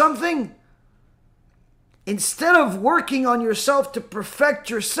owes you something? Instead of working on yourself to perfect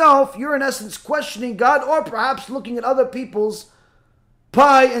yourself, you're in essence questioning God, or perhaps looking at other people's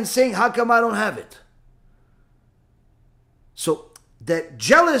pie and saying, how come I don't have it? So that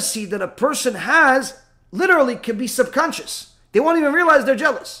jealousy that a person has literally can be subconscious. They won't even realize they're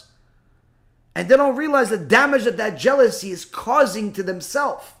jealous. And they don't realize the damage that jealousy is causing to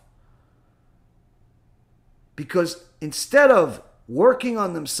themselves. Because instead of working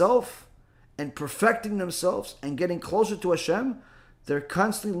on themselves and perfecting themselves and getting closer to Hashem, they're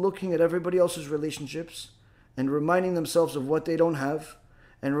constantly looking at everybody else's relationships and reminding themselves of what they don't have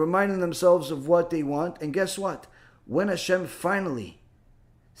and reminding themselves of what they want. And guess what? When Hashem finally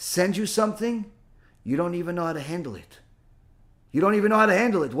sends you something, you don't even know how to handle it. You don't even know how to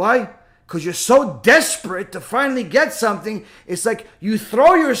handle it. Why? Because you're so desperate to finally get something. It's like you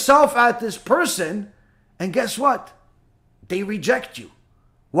throw yourself at this person, and guess what? They reject you.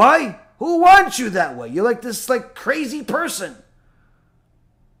 Why? Who wants you that way? You're like this crazy person.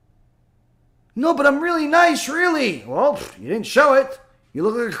 No, but I'm really nice, really. Well, you didn't show it. You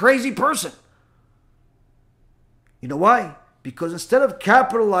look like a crazy person. You know why? Because instead of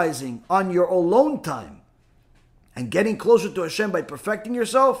capitalizing on your alone time and getting closer to Hashem by perfecting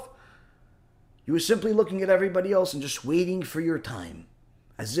yourself, you were simply looking at everybody else and just waiting for your time,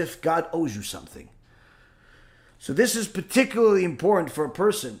 as if God owes you something. So this is particularly important for a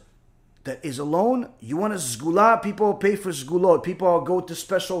person that is alone. You want a sgula, people pay for sgulot. People go to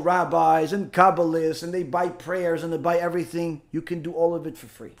special rabbis and Kabbalists and they buy prayers and they buy everything. You can do all of it for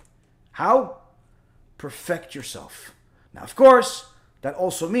free. How? Perfect yourself. Now, of course, that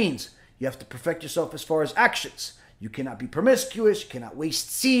also means you have to perfect yourself as far as actions. You cannot be promiscuous, you cannot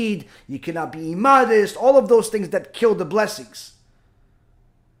waste seed, you cannot be immodest, all of those things that kill the blessings.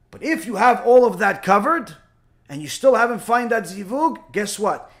 But if you have all of that covered, and you still haven't found that zivug, guess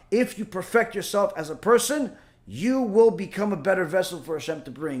what? If you perfect yourself as a person, you will become a better vessel for Hashem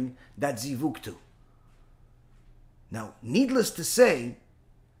to bring that zivug to. Now, needless to say,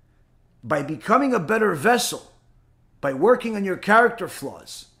 by becoming a better vessel, by working on your character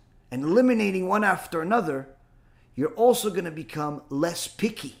flaws and eliminating one after another, you're also going to become less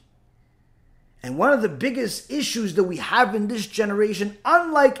picky. And one of the biggest issues that we have in this generation,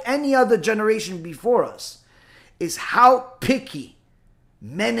 unlike any other generation before us, is how picky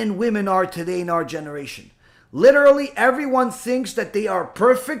men and women are today in our generation. Literally, everyone thinks that they are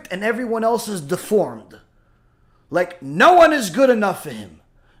perfect and everyone else is deformed. Like, no one is good enough for him.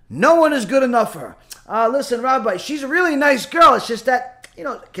 No one is good enough for her. Listen, Rabbi, she's a really nice girl. It's just that,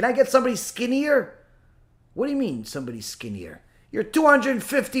 can I get somebody skinnier? What do you mean somebody skinnier? You're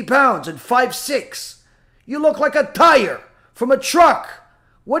 250 pounds and 5'6". You look like a tire from a truck.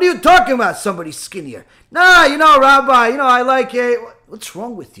 What are you talking about, somebody skinnier? Nah, Rabbi, I like it. What's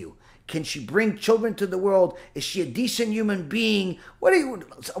wrong with you? Can she bring children to the world? Is she a decent human being?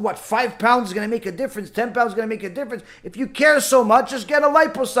 What, 5 pounds is going to make a difference? 10 pounds is going to make a difference? If you care so much, just get a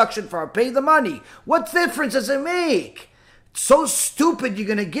liposuction for her. Pay the money. What difference does it make? It's so stupid you're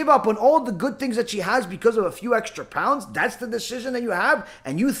going to give up on all the good things that she has because of a few extra pounds? That's the decision that you have?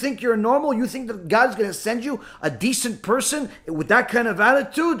 And you think you're normal? You think that God's going to send you a decent person with that kind of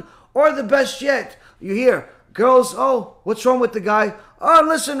attitude? Or the best yet, you hear, girls, what's wrong with the guy? Oh,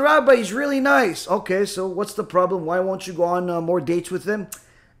 listen, Rabbi, he's really nice. Okay, so what's the problem? Why won't you go on more dates with him?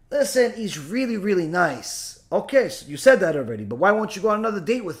 Listen, he's really, really nice. Okay, so you said that already, but why won't you go on another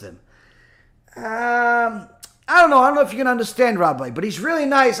date with him? I don't know if you can understand, Rabbi, but he's really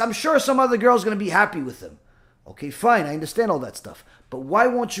nice. I'm sure some other girl's going to be happy with him. Okay, fine, I understand all that stuff. But why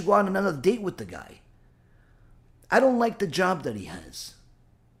won't you go on another date with the guy? I don't like the job that he has.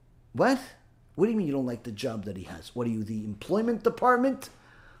 What? What do you mean you don't like the job that he has? What are you, the employment department?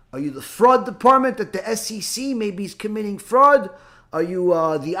 Are you the fraud department at the SEC? Maybe he's committing fraud. Are you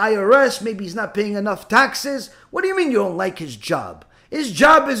the IRS? Maybe he's not paying enough taxes. What do you mean you don't like his job? His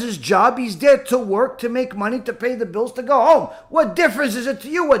job is his job. He's there to work, to make money, to pay the bills, to go home. What difference is it to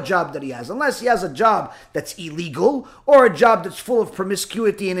you what job that he has? Unless he has a job that's illegal or a job that's full of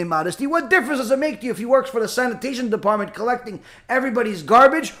promiscuity and immodesty. What difference does it make to you if he works for the sanitation department collecting everybody's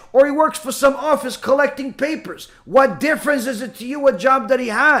garbage or he works for some office collecting papers? What difference is it to you what job that he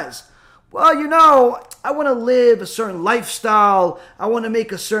has? Well, I want to live a certain lifestyle. I want to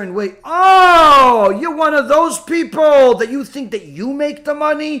make a certain way. Oh, you're one of those people that you think that you make the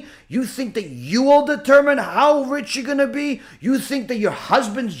money. You think that you will determine how rich you're going to be. You think that your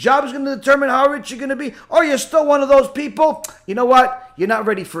husband's job is going to determine how rich you're going to be. Oh, you're still one of those people. You know what? You're not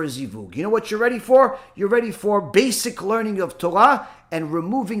ready for a zivug. You know what you're ready for? You're ready for basic learning of Torah and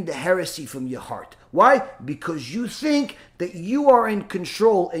removing the heresy from your heart. Why? Because you think that you are in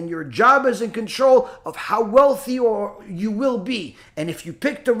control and your job is in control of how wealthy you will be. And if you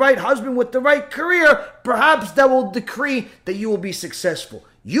pick the right husband with the right career, perhaps that will decree that you will be successful.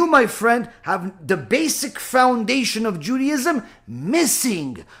 You, my friend, have the basic foundation of Judaism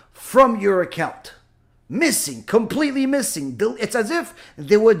missing from your account. Missing, completely missing. It's as if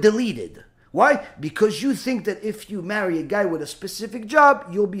they were deleted. Why? Because you think that if you marry a guy with a specific job,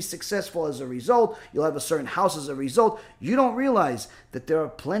 you'll be successful as a result. You'll have a certain house as a result. You don't realize that there are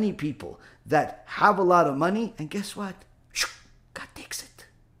plenty of people that have a lot of money, and guess what? God takes it.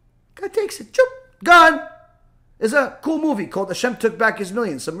 God takes it. Gone. There's a cool movie called Hashem Took Back His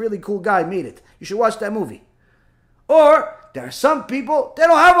Millions. Some really cool guy made it. You should watch that movie. Or there are some people that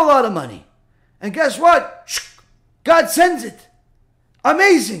don't have a lot of money. And guess what? God sends it.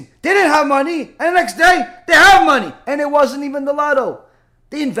 Amazing. They didn't have money, and the next day, they have money. And it wasn't even the lotto.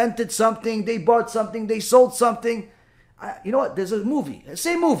 They invented something, they bought something, they sold something. You know what? There's a movie, the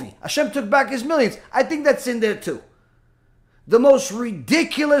same movie. Hashem took back his millions. I think that's in there too. The most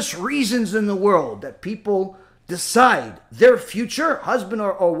ridiculous reasons in the world that people decide their future, husband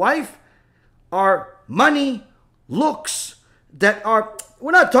or wife, are money, looks, that are,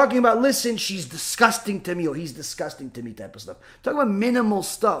 we're not talking about, listen, she's disgusting to me or he's disgusting to me type of stuff. We're talking about minimal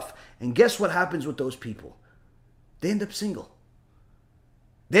stuff. And guess what happens with those people? They end up single.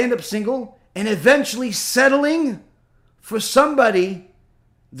 They end up single and eventually settling for somebody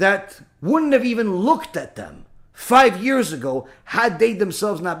that wouldn't have even looked at them 5 years ago had they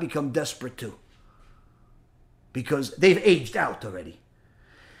themselves not become desperate too. Because they've aged out already.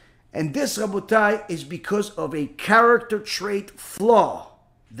 And this, Rabotai, is because of a character trait flaw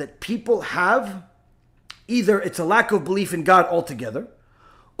that people have. Either it's a lack of belief in God altogether,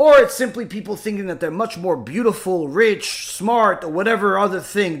 or it's simply people thinking that they're much more beautiful, rich, smart, or whatever other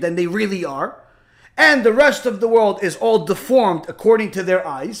thing than they really are. And the rest of the world is all deformed according to their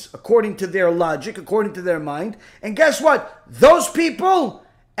eyes, according to their logic, according to their mind. And guess what? Those people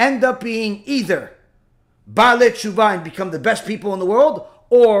end up being either Baalei Tshuva and become the best people in the world,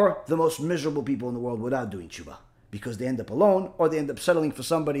 or the most miserable people in the world without doing tshuva. Because they end up alone, or they end up settling for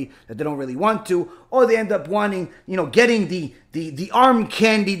somebody that they don't really want to, or they end up wanting, getting the arm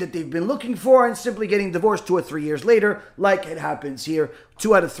candy that they've been looking for and simply getting divorced 2 or 3 years later, like it happens here.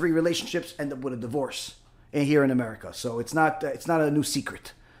 2 out of 3 relationships end up with a divorce here in America. So it's not a new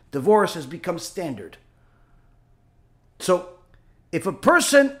secret. Divorce has become standard. So if a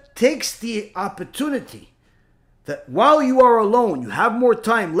person takes the opportunity that while you are alone, you have more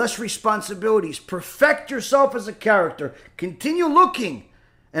time, less responsibilities, perfect yourself as a character, continue looking.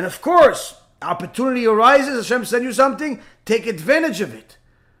 And of course, opportunity arises, Hashem send you something, take advantage of it.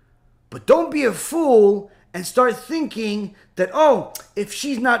 But don't be a fool and start thinking that, if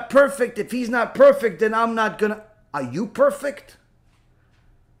she's not perfect, if he's not perfect, then I'm not gonna. Are you perfect?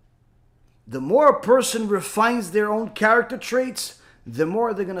 The more a person refines their own character traits, the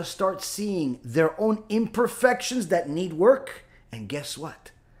more they're going to start seeing their own imperfections that need work. And guess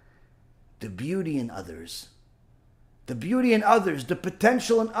what? The beauty in others. The beauty in others, the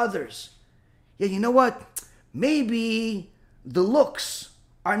potential in others. Yeah, you know what? Maybe the looks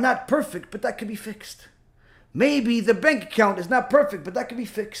are not perfect, but that could be fixed. Maybe the bank account is not perfect, but that could be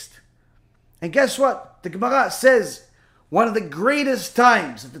fixed. And guess what? The Gemara says one of the greatest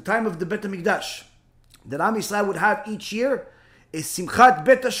times, at the time of the Bet HaMikdash, that Am Yisrael would have each year is Simchat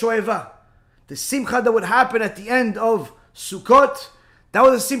Bet HaShoeva. The Simcha that would happen at the end of Sukkot. That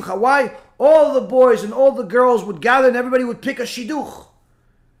was a Simcha. Why? All the boys and all the girls would gather and everybody would pick a shidduch.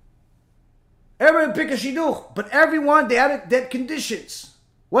 Everybody would pick a shidduch. But everyone, they had conditions.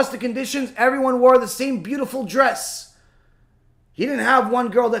 What's the conditions? Everyone wore the same beautiful dress. You didn't have one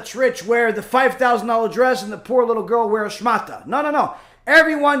girl that's rich wear the $5,000 dress and the poor little girl wear a shmata. No.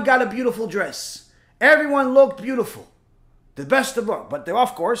 Everyone got a beautiful dress. Everyone looked beautiful. The best of both. But there,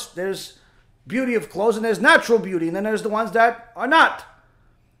 of course, there's beauty of clothes and there's natural beauty. And then there's the ones that are not.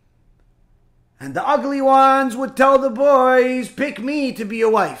 And the ugly ones would tell the boys, pick me to be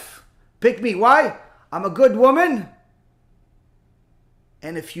your wife. Pick me. Why? I'm a good woman.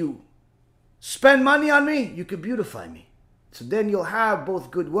 And if you spend money on me, you can beautify me. So then you'll have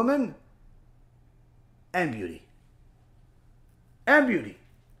both good woman and beauty. And beauty.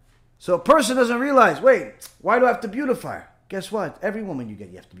 So a person doesn't realize, wait, why do I have to beautify her? Guess what? Every woman you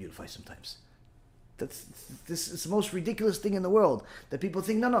have to beautify sometimes. This is the most ridiculous thing in the world. That people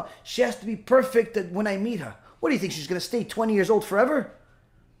think, no, she has to be perfect when I meet her. What do you think? She's going to stay 20 years old forever?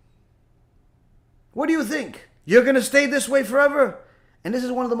 What do you think? You're going to stay this way forever? And this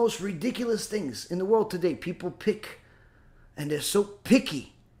is one of the most ridiculous things in the world today. People pick, and they're so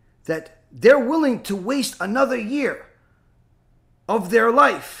picky that they're willing to waste another year of their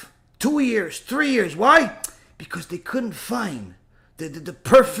life. 2 years, 3 years. Why? Because they couldn't find the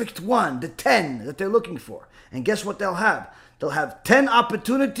perfect one, the 10 that they're looking for. And guess what they'll have? They'll have 10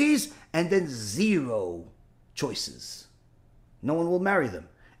 opportunities and then 0 choices. No one will marry them.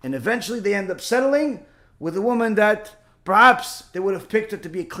 And eventually they end up settling with a woman that perhaps they would have picked her to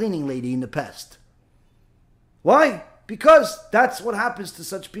be a cleaning lady in the past. Why? Because that's what happens to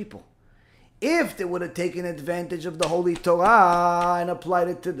such people. If they would have taken advantage of the Holy Torah and applied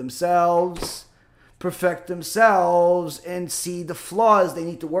it to themselves, perfect themselves, and see the flaws they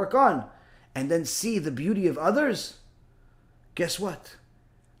need to work on, and then see the beauty of others, guess what?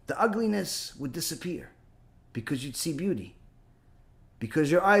 The ugliness would disappear because you'd see beauty.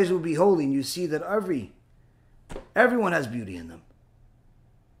 Because your eyes will be holy and you see that everyone has beauty in them.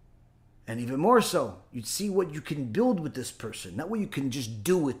 And even more so, you'd see what you can build with this person, not what you can just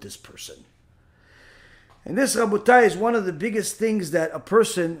do with this person. And this, Rabotai, is one of the biggest things that a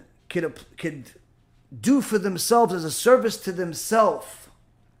person could do for themselves as a service to themselves.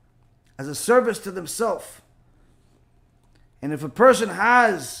 As a service to themselves. And if a person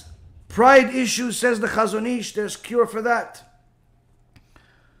has pride issues, says the Chazon Ish, there's cure for that.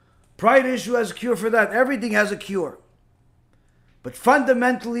 Pride issue has a cure for that. Everything has a cure. But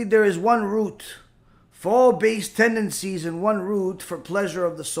fundamentally, there is one root for all base tendencies and one root for pleasure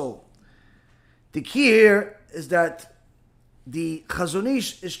of the soul. The key here is that the Chazon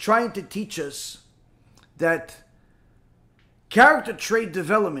Ish is trying to teach us that character trait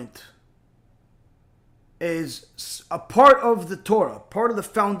development is a part of the Torah, part of the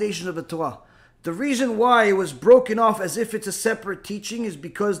foundation of the Torah. The reason why it was broken off as if it's a separate teaching is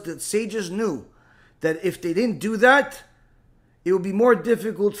because the sages knew that if they didn't do that, it would be more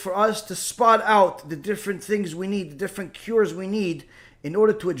difficult for us to spot out the different things we need, the different cures we need in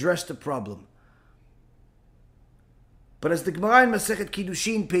order to address the problem. But as the Gemara in Masechet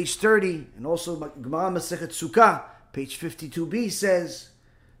Kiddushin, page 30, and also Gemara Masechet Sukkah, page 52b, says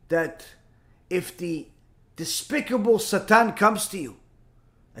that if the despicable Satan comes to you,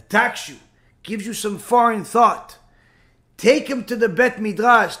 attacks you, gives you some foreign thought, take him to the Bet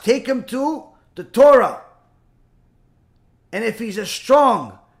Midrash, take him to the Torah. And if he's as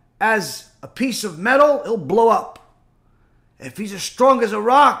strong as a piece of metal, he'll blow up. If he's as strong as a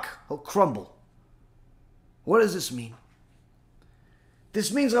rock, he'll crumble. What does this mean?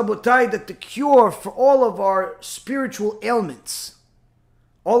 This means, Rabotai, that the cure for all of our spiritual ailments,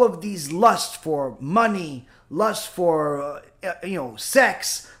 all of these lust for money, lust for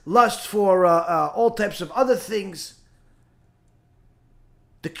sex, lust for all types of other things,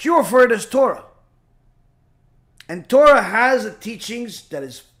 the cure for it is Torah. And Torah has the teachings that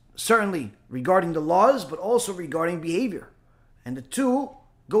is certainly regarding the laws, but also regarding behavior. And the two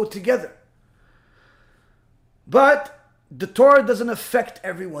go together. But the Torah doesn't affect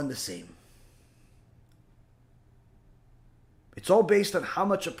everyone the same. It's all based on how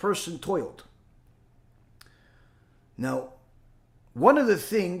much a person toiled. Now, one of the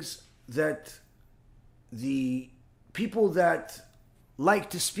things that the people that like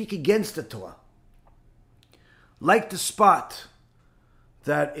to speak against the Torah like to spot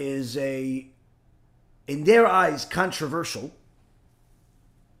that is in their eyes, controversial,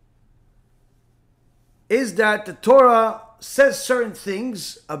 is that the Torah says certain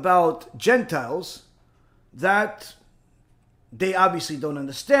things about Gentiles that they obviously don't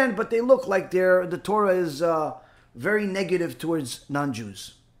understand, but they look like the Torah is very negative towards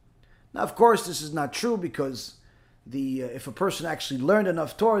non-Jews. Now, of course, this is not true because if a person actually learned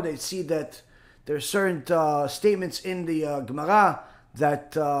enough Torah, they'd see that there are certain statements in the Gemara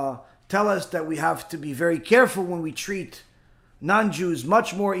that tell us that we have to be very careful when we treat non-Jews,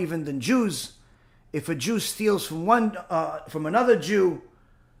 much more even than Jews. If a Jew steals from another Jew,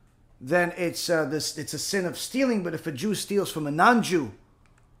 then it's a sin of stealing. But if a Jew steals from a non-Jew,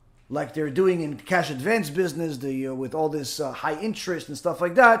 like they're doing in cash advance business, with all this high interest and stuff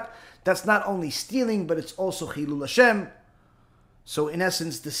like that, that's not only stealing, but it's also Chilul Hashem. So in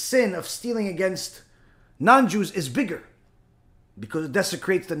essence, the sin of stealing against non-Jews is bigger because it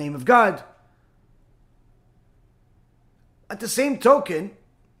desecrates the name of God. At the same token,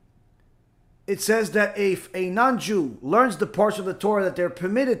 it says that if a non-Jew learns the parts of the Torah that they're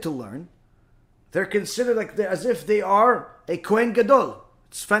permitted to learn, they're considered as if they are a Kohen Gadol.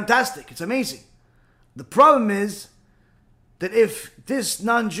 It's fantastic. It's amazing. The problem is that if this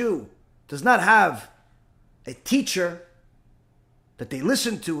non-Jew does not have a teacher that they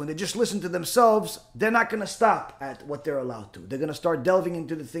listen to and they just listen to themselves, they're not going to stop at what they're allowed to. They're going to start delving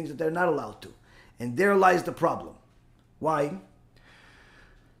into the things that they're not allowed to. And there lies the problem. Why?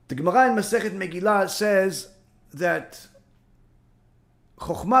 The Gemara in Masechet Megillah says that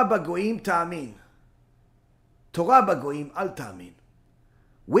Chokhmah bagoyim ta'amin, Torah bagoyim al ta'amin.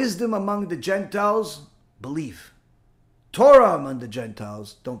 Wisdom among the Gentiles, believe. Torah among the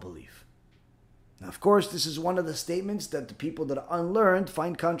Gentiles, don't believe. Now, of course, this is one of the statements that the people that are unlearned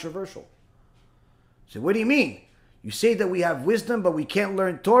find controversial. So what do you mean? You say that we have wisdom, but we can't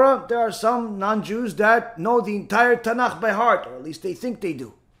learn Torah? There are some non-Jews that know the entire Tanakh by heart, or at least they think they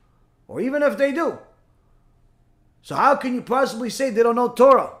do. Or even if they do. So how can you possibly say they don't know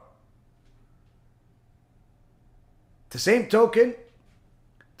Torah? The same token,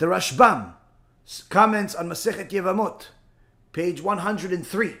 the Rashbam comments on Masechet Yevamot, page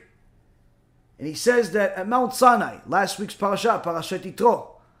 103. And he says that at Mount Sinai, last week's parashat, Parashat Yitro,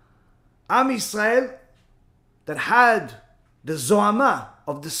 Am Yisrael that had the Zohama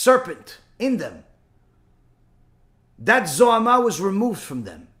of the serpent in them, that Zohama was removed from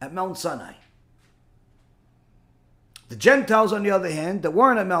them at Mount Sinai. The Gentiles, on the other hand, that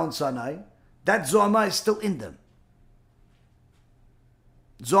weren't at Mount Sinai, that Zohama is still in them.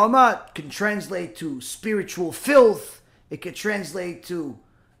 Zohama can translate to spiritual filth. It can translate to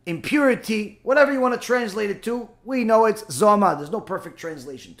impurity. Whatever you want to translate it to, we know it's Zohama. There's no perfect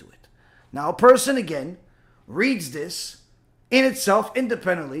translation to it. Now, a person, again, reads this in itself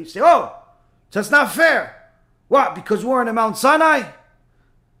independently. Say, oh, that's not fair. What? Because we're in Mount Sinai?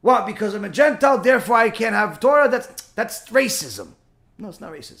 What? Because I'm a Gentile, therefore I can't have Torah? That's racism. No, it's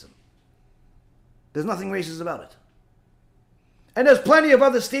not racism. There's nothing racist about it. And there's plenty of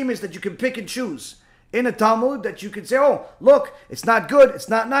other statements that you can pick and choose in a Talmud that you can say, oh, look, it's not good, it's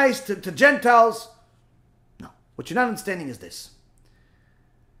not nice to Gentiles. No. What you're not understanding is this.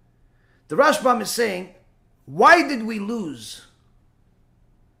 The Rashbam is saying, why did we lose?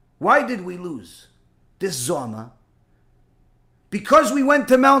 Why did we lose this Zohama? Because we went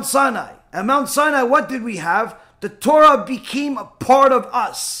to Mount Sinai. At Mount Sinai, what did we have? The Torah became a part of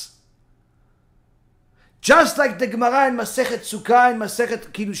us. Just like the Gemara in Masechet Sukkah and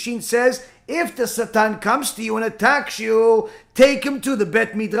Masechet Kiddushin says, if the Satan comes to you and attacks you, take him to the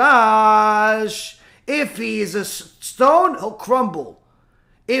Bet Midrash. If he is a stone, he'll crumble.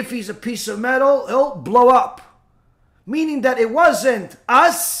 If he's a piece of metal, he'll blow up. Meaning that it wasn't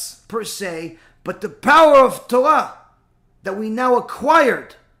us, per se, but the power of Torah that we now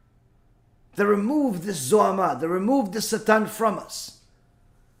acquired that removed this Zohama, that removed the Satan from us.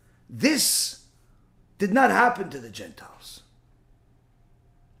 This did not happen to the Gentiles.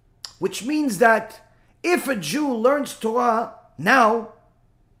 Which means that if a Jew learns Torah now,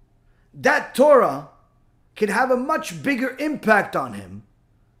 that Torah can have a much bigger impact on him,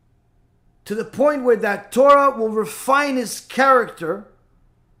 to the point where that Torah will refine his character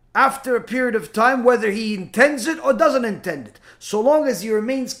after a period of time, whether he intends it or doesn't intend it. So long as he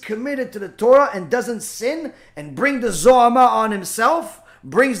remains committed to the Torah and doesn't sin and bring the Zohama on himself,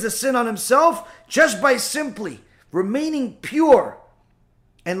 brings the sin on himself, just by simply remaining pure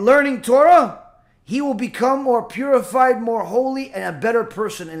and learning Torah, he will become more purified, more holy, and a better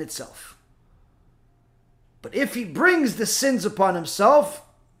person in itself. But if he brings the sins upon himself,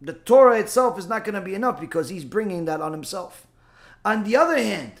 the Torah itself is not going to be enough because he's bringing that on himself. On the other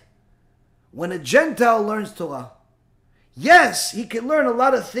hand, when a Gentile learns Torah, yes, he can learn a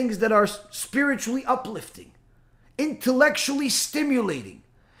lot of things that are spiritually uplifting, intellectually stimulating.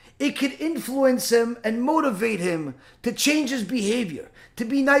 It could influence him and motivate him to change his behavior, to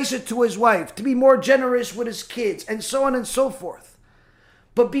be nicer to his wife, to be more generous with his kids, and so on and so forth.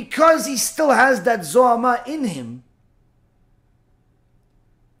 But because he still has that Zohama in him,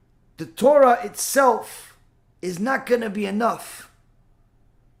 the Torah itself is not going to be enough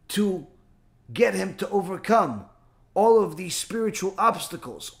to get him to overcome all of these spiritual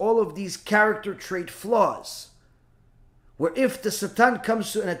obstacles, all of these character trait flaws. Where if the Satan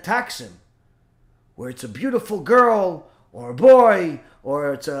comes to and attacks him, where it's a beautiful girl, or a boy,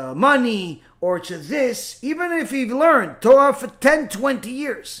 or it's a money, or it's a this, even if he learned Torah for 10, 20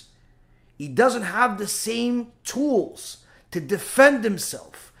 years, he doesn't have the same tools to defend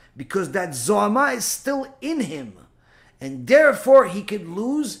himself, because that Zohama is still in him, and therefore he could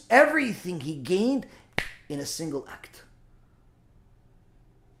lose everything he gained in a single act.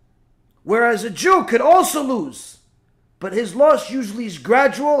 Whereas a Jew could also lose, but his loss usually is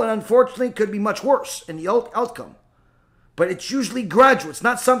gradual and unfortunately could be much worse in the outcome. But it's usually gradual. It's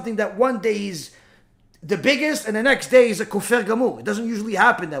not something that one day he's the biggest and the next day he's a kofer gamur. It doesn't usually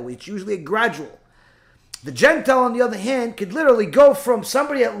happen that way. It's usually a gradual. The Gentile, on the other hand, could literally go from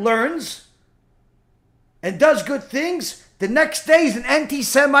somebody that learns and does good things, the next day he's an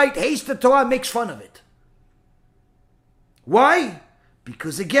anti-Semite, hates the Torah, makes fun of it. Why?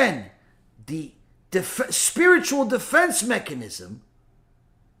 Because again, the spiritual defense mechanism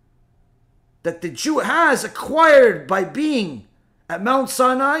that the Jew has acquired by being at Mount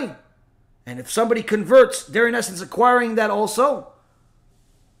Sinai, and if somebody converts, they're in essence acquiring that also,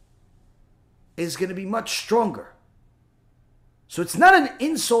 is going to be much stronger. So it's not an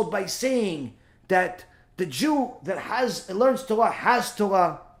insult by saying that the Jew that learns Torah has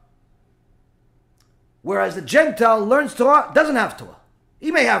Torah, whereas the Gentile learns Torah, doesn't have Torah. He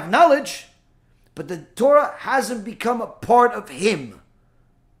may have knowledge, but the Torah hasn't become a part of him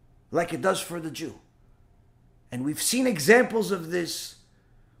like it does for the Jew. And we've seen examples of this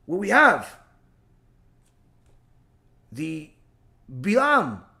where we have the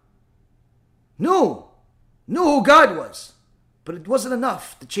Bilam knew who God was, but it wasn't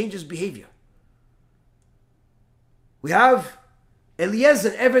enough to change his behavior. We have Eliezer,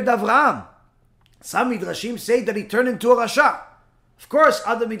 Eved Avraham. Some Midrashim say that he turned into a Rasha. Of course,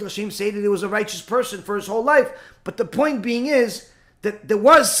 other midrashim say that he was a righteous person for his whole life, but the point being is that there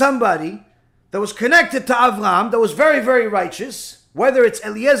was somebody that was connected to Avram that was very, very righteous, whether it's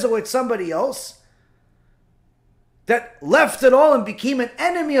Eliezer or it's somebody else, that left it all and became an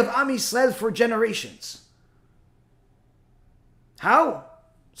enemy of Am Yisrael for generations. How?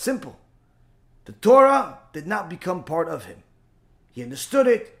 Simple. The Torah did not become part of him. He understood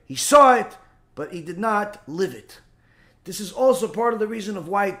it, he saw it, but he did not live it. This is also part of the reason of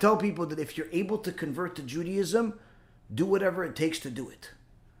why I tell people that if you're able to convert to Judaism, do whatever it takes to do it.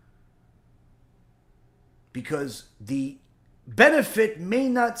 Because the benefit may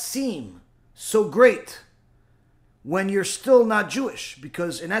not seem so great when you're still not Jewish.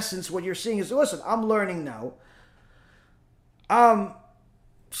 Because in essence, what you're seeing is, listen, I'm learning now. I'm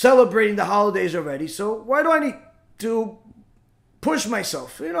celebrating the holidays already, so why do I need to push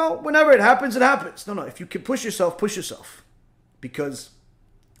myself? Whenever it happens, it happens. No, if you can push yourself, push yourself. Because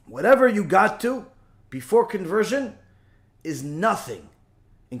whatever you got to before conversion is nothing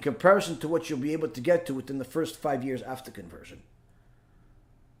in comparison to what you'll be able to get to within the first 5 years after conversion.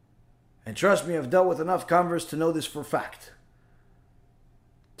 And trust me, I've dealt with enough converts to know this for a fact.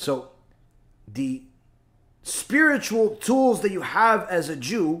 So, the spiritual tools that you have as a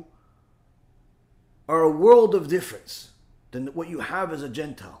Jew are a world of difference than what you have as a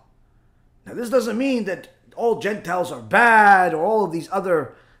Gentile. Now, this doesn't mean that all Gentiles are bad or all of these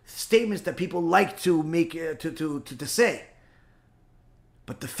other statements that people like to make to say.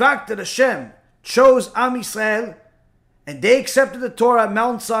 But the fact that Hashem chose Am Yisrael and they accepted the Torah at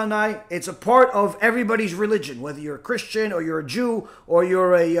Mount Sinai, it's a part of everybody's religion, whether you're a Christian or you're a Jew or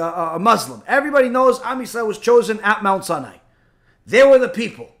you're a Muslim. Everybody knows Am Yisrael was chosen at Mount Sinai. They were the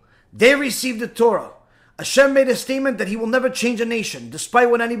people. They received the Torah. Hashem made a statement that he will never change a nation,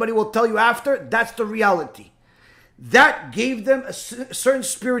 despite what anybody will tell you after. That's the reality. That gave them a certain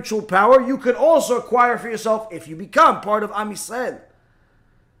spiritual power you could also acquire for yourself if you become part of Am Yisrael.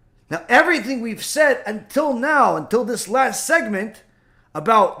 Now, everything we've said until now, until this last segment,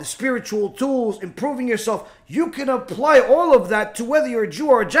 about the spiritual tools, improving yourself, you can apply all of that to whether you're a Jew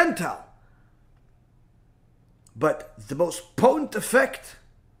or a Gentile. But the most potent effect,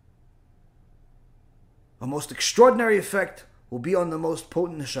 the most extraordinary effect, will be on the most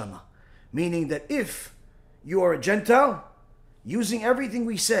potent neshama. Meaning that if you are a Gentile, using everything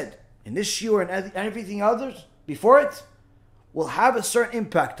we said in this shiur and everything others before it, will have a certain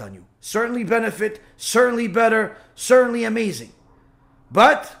impact on you. Certainly benefit, certainly better, certainly amazing.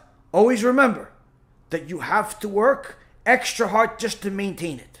 But always remember that you have to work extra hard just to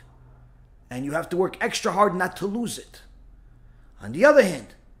maintain it. And you have to work extra hard not to lose it. On the other hand,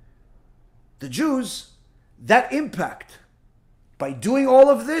 the Jews, that impact, by doing all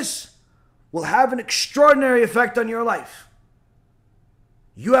of this, will have an extraordinary effect on your life.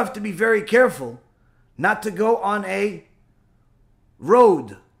 You have to be very careful not to go on a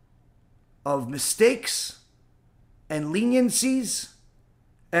road of mistakes and leniencies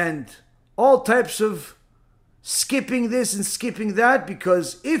and all types of skipping this and skipping that,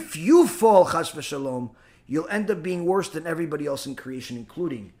 because if you fall, chas v'shalom, you'll end up being worse than everybody else in creation,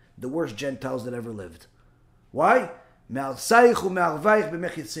 including the worst Gentiles that ever lived. Why? The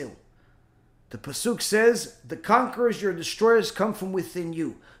Pasuk says, the conquerors, your destroyers, come from within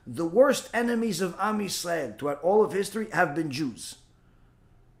you. The worst enemies of Am Yisrael throughout all of history have been Jews.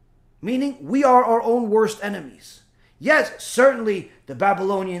 Meaning, we are our own worst enemies. Yes, certainly the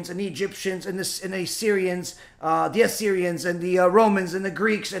Babylonians and the Egyptians and the Assyrians, and the Romans and the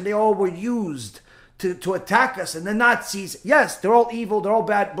Greeks, and they all were used to attack us. And the Nazis, yes, they're all evil, they're all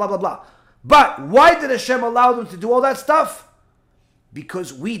bad, blah, blah, blah. But why did Hashem allow them to do all that stuff?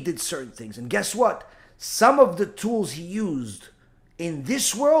 Because we did certain things. And guess what? Some of the tools he used in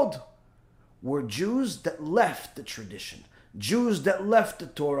this world were Jews that left the tradition. Jews that left the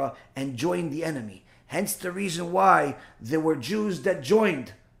Torah and joined the enemy. Hence the reason why there were Jews that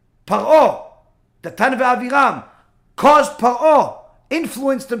joined Paro, Datan ve'Aviram, caused Paro,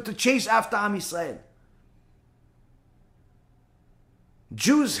 influenced them to chase after Am Yisrael.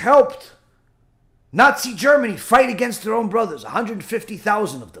 Jews helped Nazi Germany fight against their own brothers.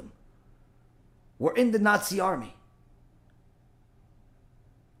 150,000 of them were in the Nazi army.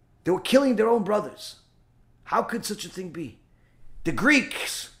 They were killing their own brothers. How could such a thing be? The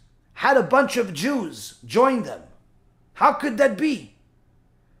Greeks had a bunch of Jews join them. How could that be?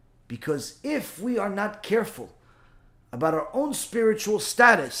 Because if we are not careful about our own spiritual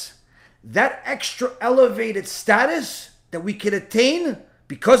status, that extra elevated status that we can attain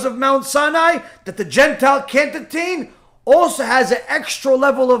because of Mount Sinai, that the Gentile can't attain, also has an extra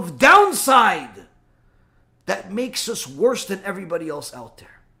level of downside that makes us worse than everybody else out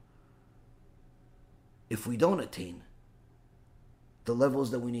there if we don't attain the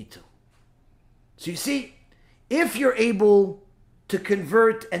levels that we need to. So you see, if you're able to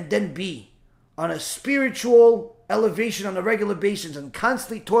convert and then be on a spiritual elevation on a regular basis and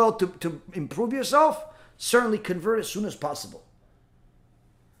constantly toil to improve yourself, certainly convert as soon as possible.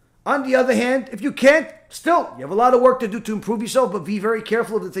 On the other hand, if you can't, still, you have a lot of work to do to improve yourself, but be very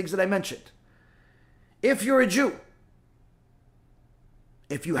careful of the things that I mentioned. If you're a Jew,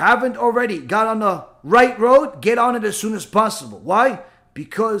 if you haven't already got on the right road, get on it as soon as possible. Why?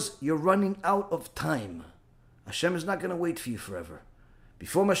 Because you're running out of time. Hashem is not going to wait for you forever.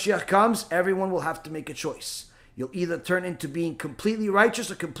 Before Mashiach comes, everyone will have to make a choice. You'll either turn into being completely righteous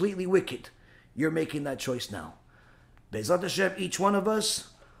or completely wicked. You're making that choice now. Be'ezrat Hashem, each one of us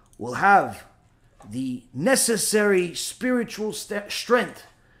will have the necessary spiritual strength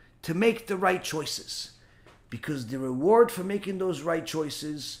to make the right choices. Because the reward for making those right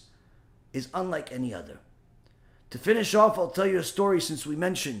choices is unlike any other. To finish off, I'll tell you a story since we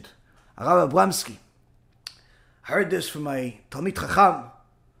mentioned Rav Abramsky. I heard this from my Talmid Chacham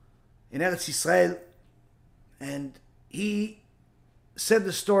in Eretz Yisrael, and he said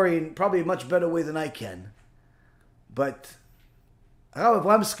the story in probably a much better way than I can. But Rav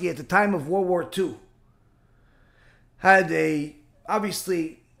Abramsky, at the time of World War II, had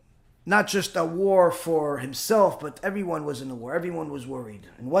obviously not just a war for himself, but everyone was in a war. Everyone was worried.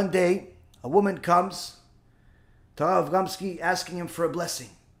 And one day, a woman comes to Rav Abramsky asking him for a blessing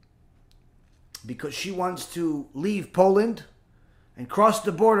because she wants to leave Poland and cross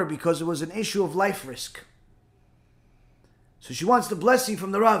the border because it was an issue of life risk. So she wants the blessing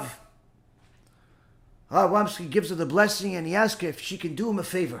from the Rav. Rav Abramsky gives her the blessing and he asks her if she can do him a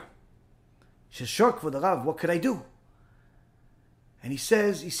favor. She says, sure, for the Rav, what could I do? And he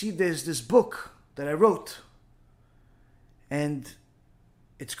says, you see, there's this book that I wrote, and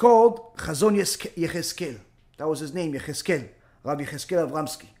it's called Chazon Yecheskel. That was his name, Yecheskel, Rabbi Yecheskel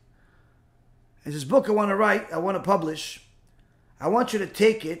Abramsky. And this book I want to write, I want to publish. I want you to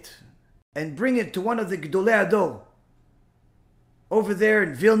take it and bring it to one of the Gedolei Ador over there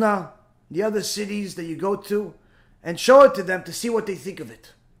in Vilna, the other cities that you go to, and show it to them to see what they think of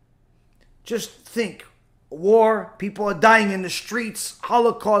it. Just think. War, people are dying in the streets,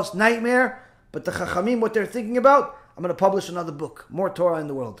 Holocaust, nightmare, but the Chachamim, what they're thinking about, I'm going to publish another book, more Torah in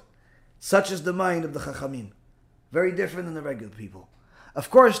the world. Such is the mind of the Chachamim. Very different than the regular people. Of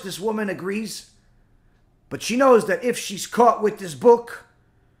course, this woman agrees, but she knows that if she's caught with this book,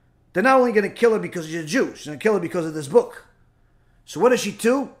 they're not only going to kill her because she's a Jew, she's going to kill her because of this book. So what does she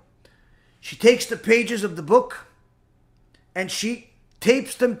do? She takes the pages of the book and she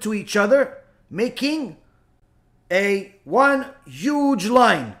tapes them to each other, making one huge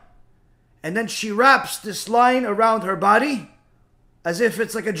line, and then she wraps this line around her body as if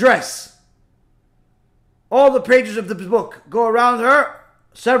it's like a dress. All the pages of the book go around her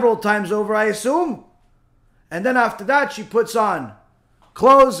several times over, I assume, and then after that she puts on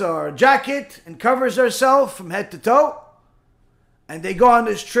clothes or a jacket and covers herself from head to toe, and they go on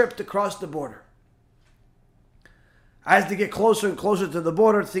this trip to cross the border. As they get closer and closer to the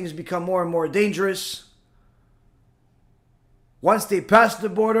border, things become more and more dangerous. Once they pass the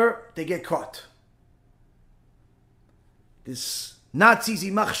border, they get caught. This Nazis,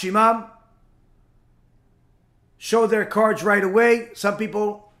 Yimach Shimam, show their cards right away. Some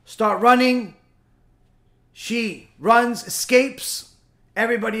people start running. She runs, escapes.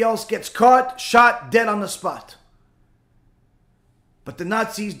 Everybody else gets caught, shot, dead on the spot. But the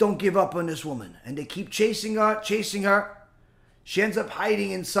Nazis don't give up on this woman. And they keep chasing her. She ends up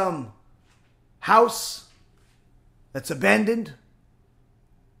hiding in some house that's abandoned,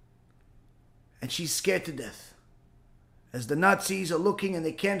 and she's scared to death. As the Nazis are looking and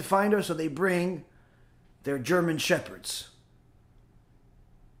they can't find her, so they bring their German shepherds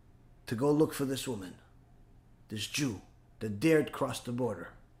to go look for this woman, this Jew that dared cross the border.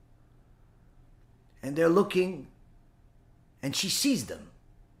 And they're looking, and she sees them.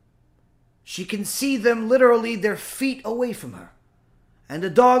 She can see them literally, their feet away from her. And the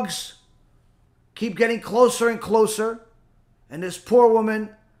dogs keep getting closer and closer, and this poor woman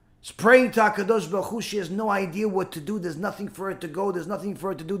is praying to HaKadosh Baruch Hu. She has no idea what to do. There's nothing for her to go. There's nothing for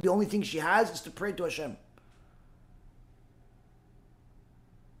her to do. The only thing she has is to pray to Hashem.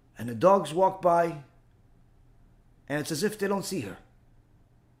 And the dogs walk by, and it's as if they don't see her.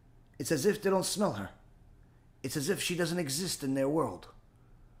 It's as if they don't smell her. It's as if she doesn't exist in their world.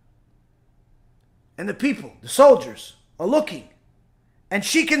 And the people, the soldiers, are looking, and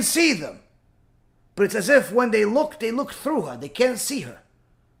she can see them. But it's as if when they look through her. They can't see her.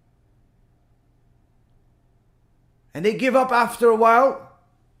 And they give up after a while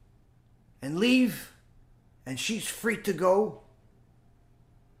and leave, and she's free to go.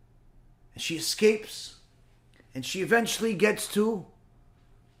 And she escapes, and she eventually gets to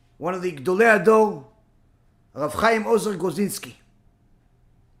one of the Gdolei Hador, Rav Chaim Ozer Gozinski.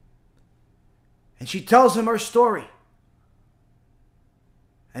 And she tells him her story.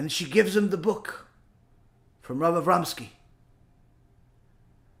 And she gives him the book from Rav Avramsky.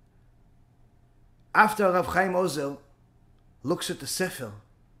 After Rav Chaim Ozer looks at the Sefer,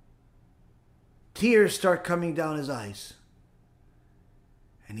 tears start coming down his eyes.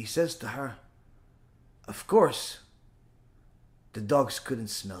 And he says to her, of course, the dogs couldn't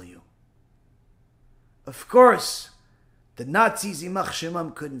smell you. Of course, the Nazis, Yimach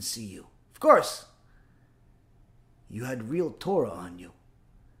Shemam, couldn't see you. Of course, you had real Torah on you.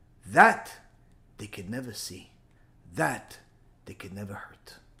 That they could never see. That they could never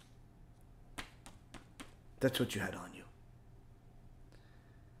hurt. That's what you had on you.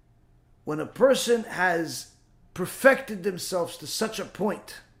 When a person has perfected themselves to such a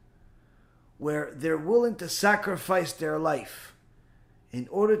point where they're willing to sacrifice their life in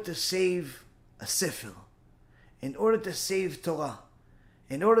order to save a sefer, in order to save Torah,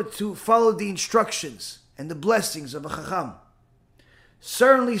 in order to follow the instructions and the blessings of a Chacham,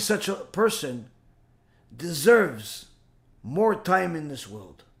 certainly such a person deserves more time in this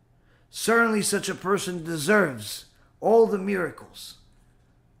world. Certainly such a person deserves all the miracles.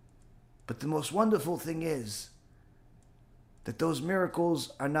 But the most wonderful thing is that those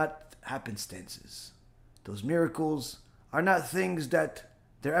miracles are not happenstances. Those miracles are not things that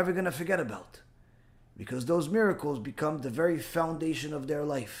they're ever going to forget about, because those miracles become the very foundation of their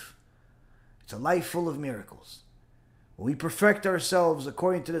life. It's a life full of miracles. When we perfect ourselves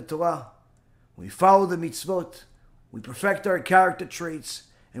according to the Torah, we follow the mitzvot, we perfect our character traits,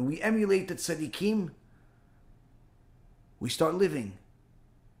 and we emulate the tzaddikim, we start living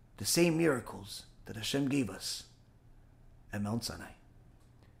the same miracles that Hashem gave us at Mount Sinai.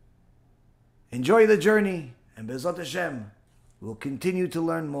 Enjoy the journey, and Be'ezrat Hashem, we'll continue to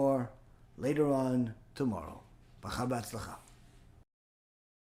learn more later on tomorrow. Bracha b'atzlacha.